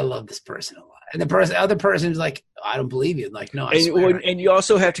 oh, yeah, I love this person a lot. And the other person is like, I don't believe you. Like, no, I swear. And you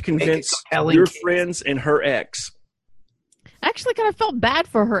also have to convince your friends and her ex. I actually kind of felt bad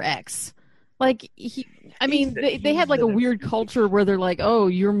for her ex. Like, they had like a weird culture where they're like, oh,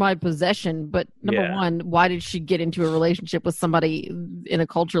 you're my possession. But number one, why did she get into a relationship with somebody in a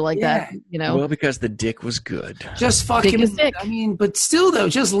culture like that? Well, because the dick was good. Just fucking, Dick is dick. I mean, but still, though,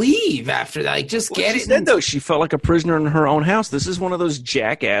 just leave after that. Like, just get She it. said, though, she felt like a prisoner in her own house. This is one of those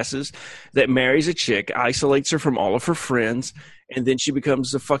jackasses that marries a chick, isolates her from all of her friends, and then she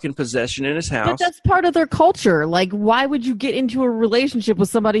becomes a fucking possession in his But house. that's part of their culture. Like, why would you get into a relationship with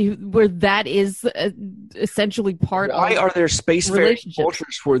somebody where that is essentially part Why of? are there spacefaring relationships.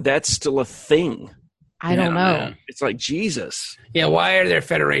 cultures where that's still a thing? I don't know. It's like Jesus. Yeah, why are there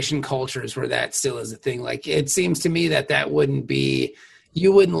Federation cultures where that still is a thing? Like, it seems to me that wouldn't be.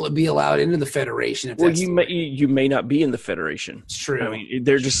 You wouldn't be allowed into the Federation if Well, that's you may not be in the Federation. It's true. I mean,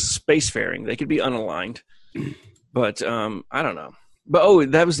 they're just spacefaring. They could be unaligned, but I don't know.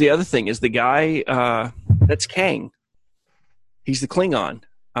 But that was the other thing is the guy that's Kang. He's the Klingon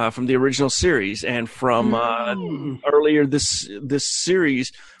from the original series and from earlier this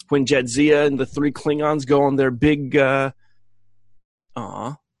series when Jadzia and the three Klingons go on their big.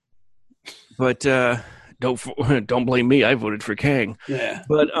 But don't blame me. I voted for Kang. Yeah.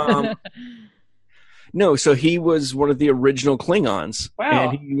 But no, so he was one of the original Klingons. Wow.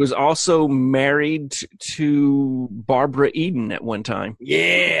 And he was also married to Barbara Eden at one time.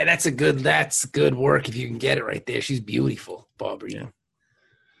 Yeah, that's good work if you can get it right there. She's beautiful, Barbara. Yeah.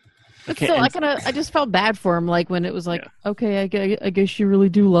 But still, I just felt bad for him. Like when it was like, okay, I guess you really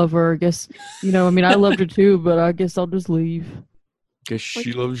do love her. I guess, I mean, I loved her too, but I guess I'll just leave. Guess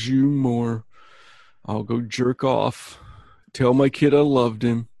she loves you more. I'll go jerk off. Tell my kid I loved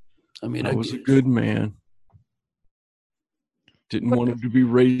him. I mean, I was a good man. Didn't want him to be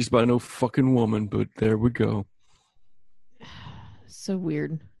raised by no fucking woman, but there we go. So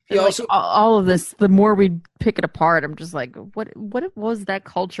weird. He And, also- all of this, the more we pick it apart, I'm just like, what was that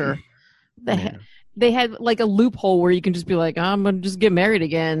culture? They had like a loophole where you can just be like, I'm gonna just get married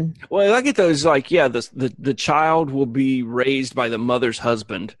again. Well, I get those like, the child will be raised by the mother's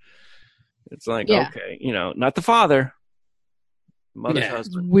husband. It's like, okay, not the father. Mother's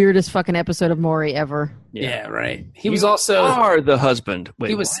husband. Weirdest fucking episode of Maury ever. Yeah, right. He was also the husband.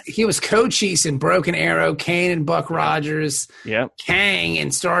 Wait, he was Cochise in Broken Arrow, Kane and Buck Rogers, Yep. Kang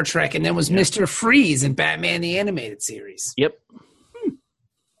in Star Trek, and then was Mr. Freeze in Batman the Animated Series. Yep.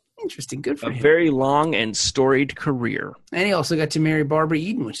 Interesting. Good for A him. very long and storied career. And he also got to marry Barbara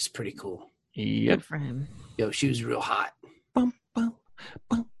Eden, which is pretty cool. Yep. Good for him. Yo, she was real hot. Bum, bum,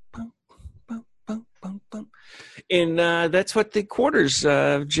 bum, bum, bum, bum, bum, bum. And that's what the quarters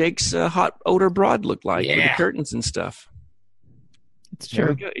of Jake's hot older broad looked like with the curtains and stuff. It's There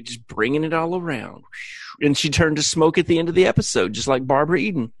true. we go. It's just bringing it all around. And she turned to smoke at the end of the episode, just like Barbara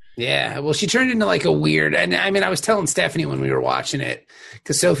Eden. Yeah, well, she turned into like a weird, and I mean, I was telling Stephanie when we were watching it,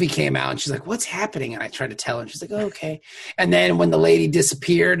 because Sophie came out and she's like, what's happening? And I tried to tell her, and she's like, oh, okay. And then when the lady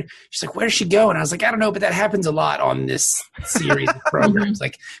disappeared, she's like, where'd she go? And I was like, I don't know, but that happens a lot on this series of programs.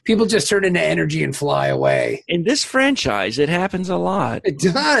 Like, people just turn into energy and fly away. In this franchise, it happens a lot. It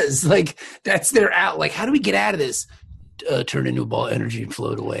does. Like, that's their out. Like, how do we get out of this? Turn into a ball of energy and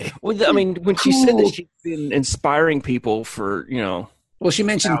float away. Well, I mean, when she said that she's been inspiring people for, Well, she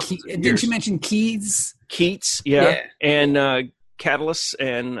mentioned thousands of didn't years. she mention Keats? Keats, and Catalyst,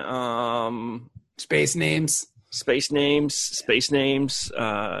 and Space names. Space Names,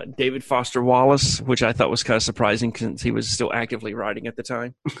 David Foster Wallace, which I thought was kind of surprising since he was still actively writing at the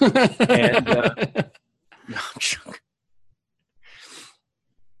time. And no, I'm joking.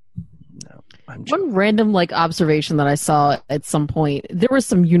 No, I'm joking. One random like observation that I saw at some point, there were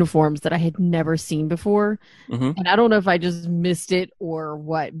some uniforms that I had never seen before. Mhm. And I don't know if I just missed it or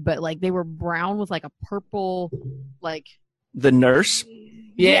what, but like they were brown with like a purple, like The nurse.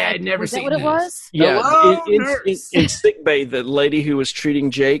 Yeah, I'd never was that seen what it this. was? Yeah, Hello, in nurse. sick bay, the lady who was treating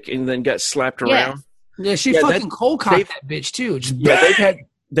Jake and then got slapped Yeah. around. Yeah, she Yeah, fucking cold cocked they've- that bitch too. Just Yeah,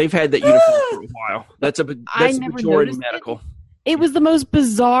 they've had that uniform for a while. That's a I never majority noticed it. medical. It was the most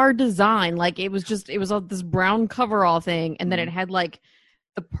bizarre design. Like it was all this brown coverall thing, and then it had like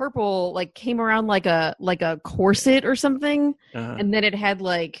the purple like came around like a corset or something, Uh-huh. and then it had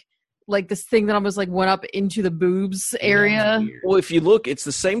like this thing that almost like went up into the boobs area. Well, if you look, it's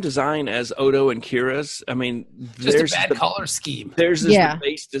the same design as Odo and Kira's. I mean, Just there's a bad the, color scheme. there's this Yeah. the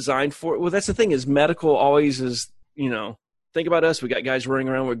base design for it. Well, that's the thing is medical always is, think about us. We got guys running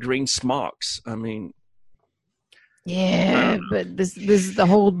around with green smocks. I mean, Yeah, but this the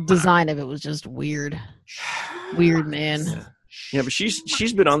whole design of it was just weird, man. yeah, but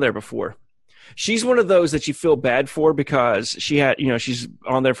she's been on there before. She's one of those that you feel bad for because she had, she's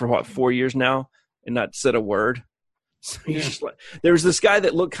on there for 4 years now and not said a word. So you're just like, there was this guy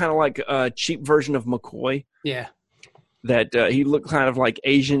that looked kind of like a cheap version of McCoy. Yeah. That he looked kind of like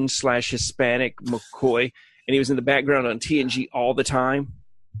Asian/Hispanic McCoy, and he was in the background on TNG all the time,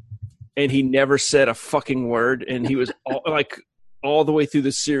 and he never said a fucking word. And he was all the way through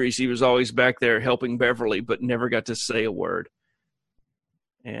the series, he was always back there helping Beverly, but never got to say a word.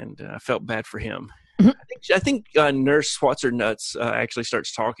 And I felt bad for him. I think Nurse What's Her Nuts actually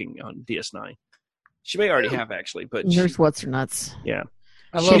starts talking on DS9. She may already have actually, but Nurse What's Her Nuts. Yeah.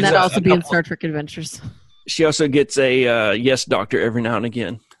 Can that also be in Star Trek Adventures? She also gets a yes doctor every now and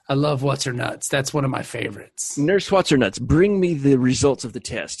again. I love What's Her Nuts. That's one of my favorites. Nurse What's Her Nuts, bring me the results of the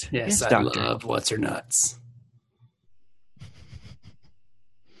test. Yes, I doctor. love What's Her Nuts.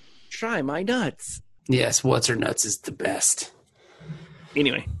 Try my nuts. Yes, What's Her Nuts is the best.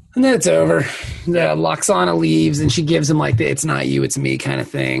 Anyway. And then it's over. Loxana leaves, and she gives him like the "it's not you, it's me" kind of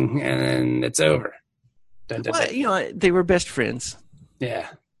thing, and then it's over. Dun, dun, dun. Well, you know, they were best friends. Yeah.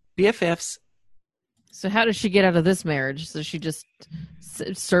 BFFs. So how does she get out of this marriage? So she just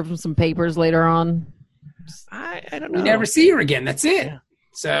serves him some papers later on? I don't know. We never see her again. That's it. Yeah.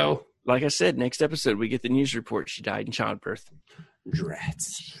 So, like I said, next episode we get the news report. She died in childbirth.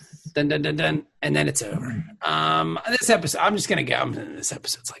 drats. Dun, dun, dun, dun. And then it's over. This episode, I'm just going to go. This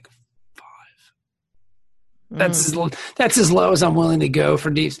episode's like 5. That's as low as I'm willing to go for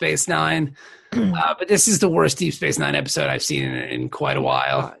Deep Space Nine. But this is the worst Deep Space Nine episode I've seen in quite a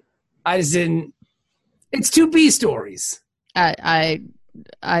while. I just didn't. It's 2 B stories. I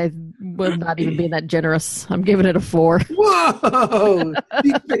would not even be that generous. I'm giving it a 4. Whoa!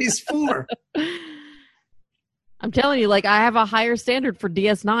 Deep Space 4. I'm telling you, like, I have a higher standard for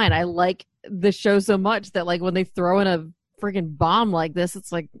DS9. I like this show so much that, like, when they throw in a freaking bomb like this,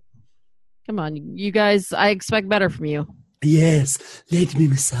 it's like, come on, you guys, I expect better from you. Yes, let me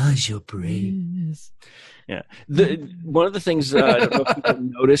massage your brain. Yes. Yeah. One of the things I don't know if people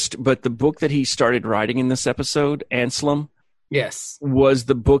noticed, but the book that he started writing in this episode, Anselm, Yes. was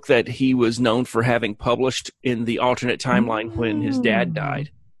the book that he was known for having published in the alternate timeline when his dad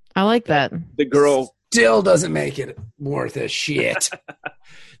died. I like that. The girl Still doesn't make it worth a shit.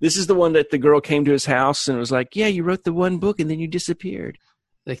 This is the one that the girl came to his house and was like, yeah, you wrote the one book and then you disappeared.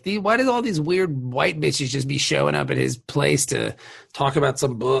 Like, why did all these weird white bitches just be showing up at his place to talk about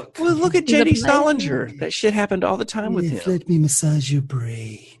some book? Well, look at He's a J.D. player. Salinger. That shit happened all the time with him. Let me massage your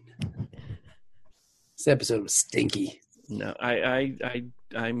brain. This episode was stinky. No,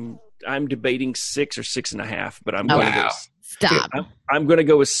 I'm debating 6 or 6.5, but I'm Oh, going to wow. go. Stop. I'm going to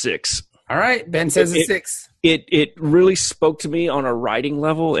go with 6. All right, Ben says it's 6. It really spoke to me on a writing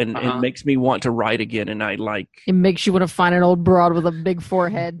level and Uh-huh. it makes me want to write again. And I like It makes you want to find an old broad with a big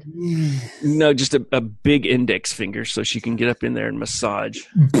forehead. just a big index finger so she can get up in there and massage.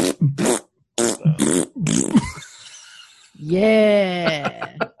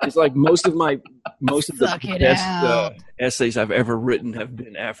 Yeah. It's like most of the Suck it best out. essays I've ever written have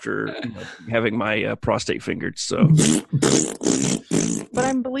been after having my prostate fingered. So But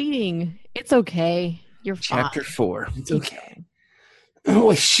I'm bleeding. It's okay. You're fine. chapter 4. It's okay.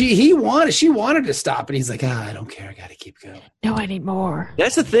 Oh, she wanted to stop, and he's like, I don't care. I got to keep going. No, I need more.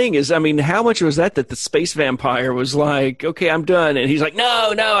 That's the thing is, I mean, how much was that the space vampire was like, okay, I'm done. And he's like,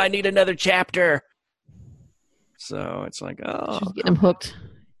 no, I need another chapter. So it's like, oh. She's getting him hooked.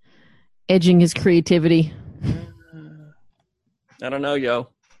 Edging his creativity. I don't know, yo.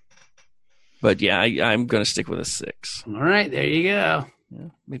 But yeah, I'm going to stick with a 6. All right, there you go. Yeah,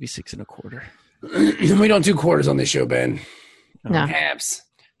 maybe 6.25. We don't do quarters on this show, Ben. No. Halves.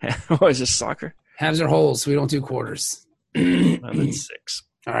 What is this, soccer? Halves are holes. We don't do quarters. Well, then 6.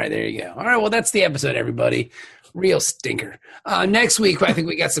 All right, there you go. All right, well, that's the episode, everybody. Real stinker. Next week, I think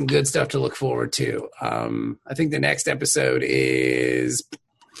we got some good stuff to look forward to. I think the next episode is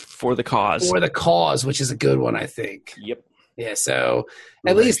For the Cause. For the Cause, which is a good one, I think. Yep. Yeah, so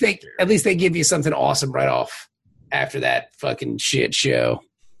at least they give you something awesome right off after that fucking shit show.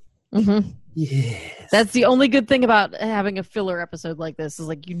 Mm-hmm. Yes. That's the only good thing about having a filler episode like this is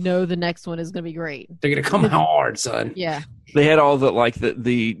like, you know, the next one is going to be great. They're going to come hard, son. Yeah. They had all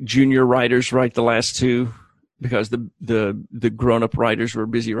the junior writers write the last 2 because the grown-up writers were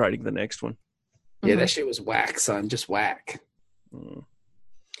busy writing the next one. Yeah, that shit was whack, son. Just whack. Mm.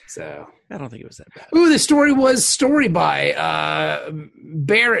 So I don't think it was that bad. ooh, the story was story by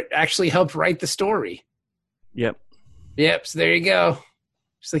Barrett actually helped write the story. Yep. Yep. So there you go.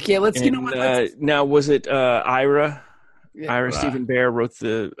 She's like, yeah, let's. And, you know what? Let's, now, was it Ira? yeah, Ira Stephen Bear wrote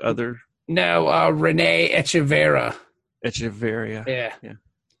the other No, Renee Echeverria. Echeverria. Yeah. Yeah.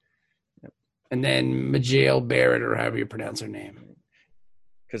 Yep. And then Majel Barrett, or however you pronounce her name.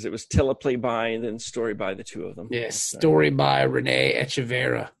 Because it was teleplay by and then story by the 2 of them. Yes, story by Renee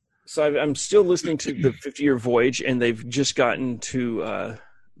Echeverria. So I'm still listening to the 50-Year Voyage, and they've just gotten to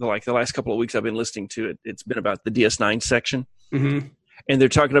the last couple of weeks I've been listening to it. It's been about the DS9 section. Mm-hmm. and they're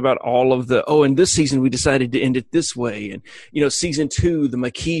talking about all of the, in this season we decided to end it this way. And, season 2, the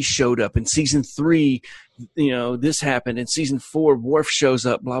Maquis showed up. In season 3, this happened. In season 4, Worf shows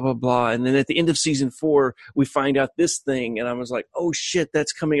up, blah, blah, blah. And then at the end of season 4, we find out this thing. And I was like, oh shit,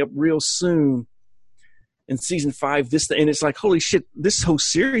 that's coming up real soon. In season 5, this thing, and it's like, holy shit, this whole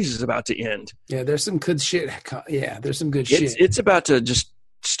series is about to end. Yeah, there's some good shit. Yeah, there's some good shit. It's about to just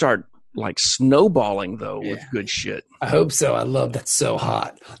start like snowballing though with good shit. I hope so. I love that's so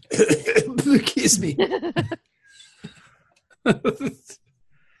hot. Kiss me.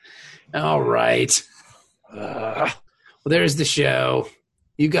 All right. Well, there's the show.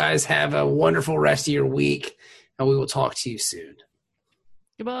 You guys have a wonderful rest of your week, and we will talk to you soon.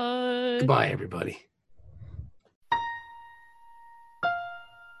 Goodbye. Goodbye, everybody.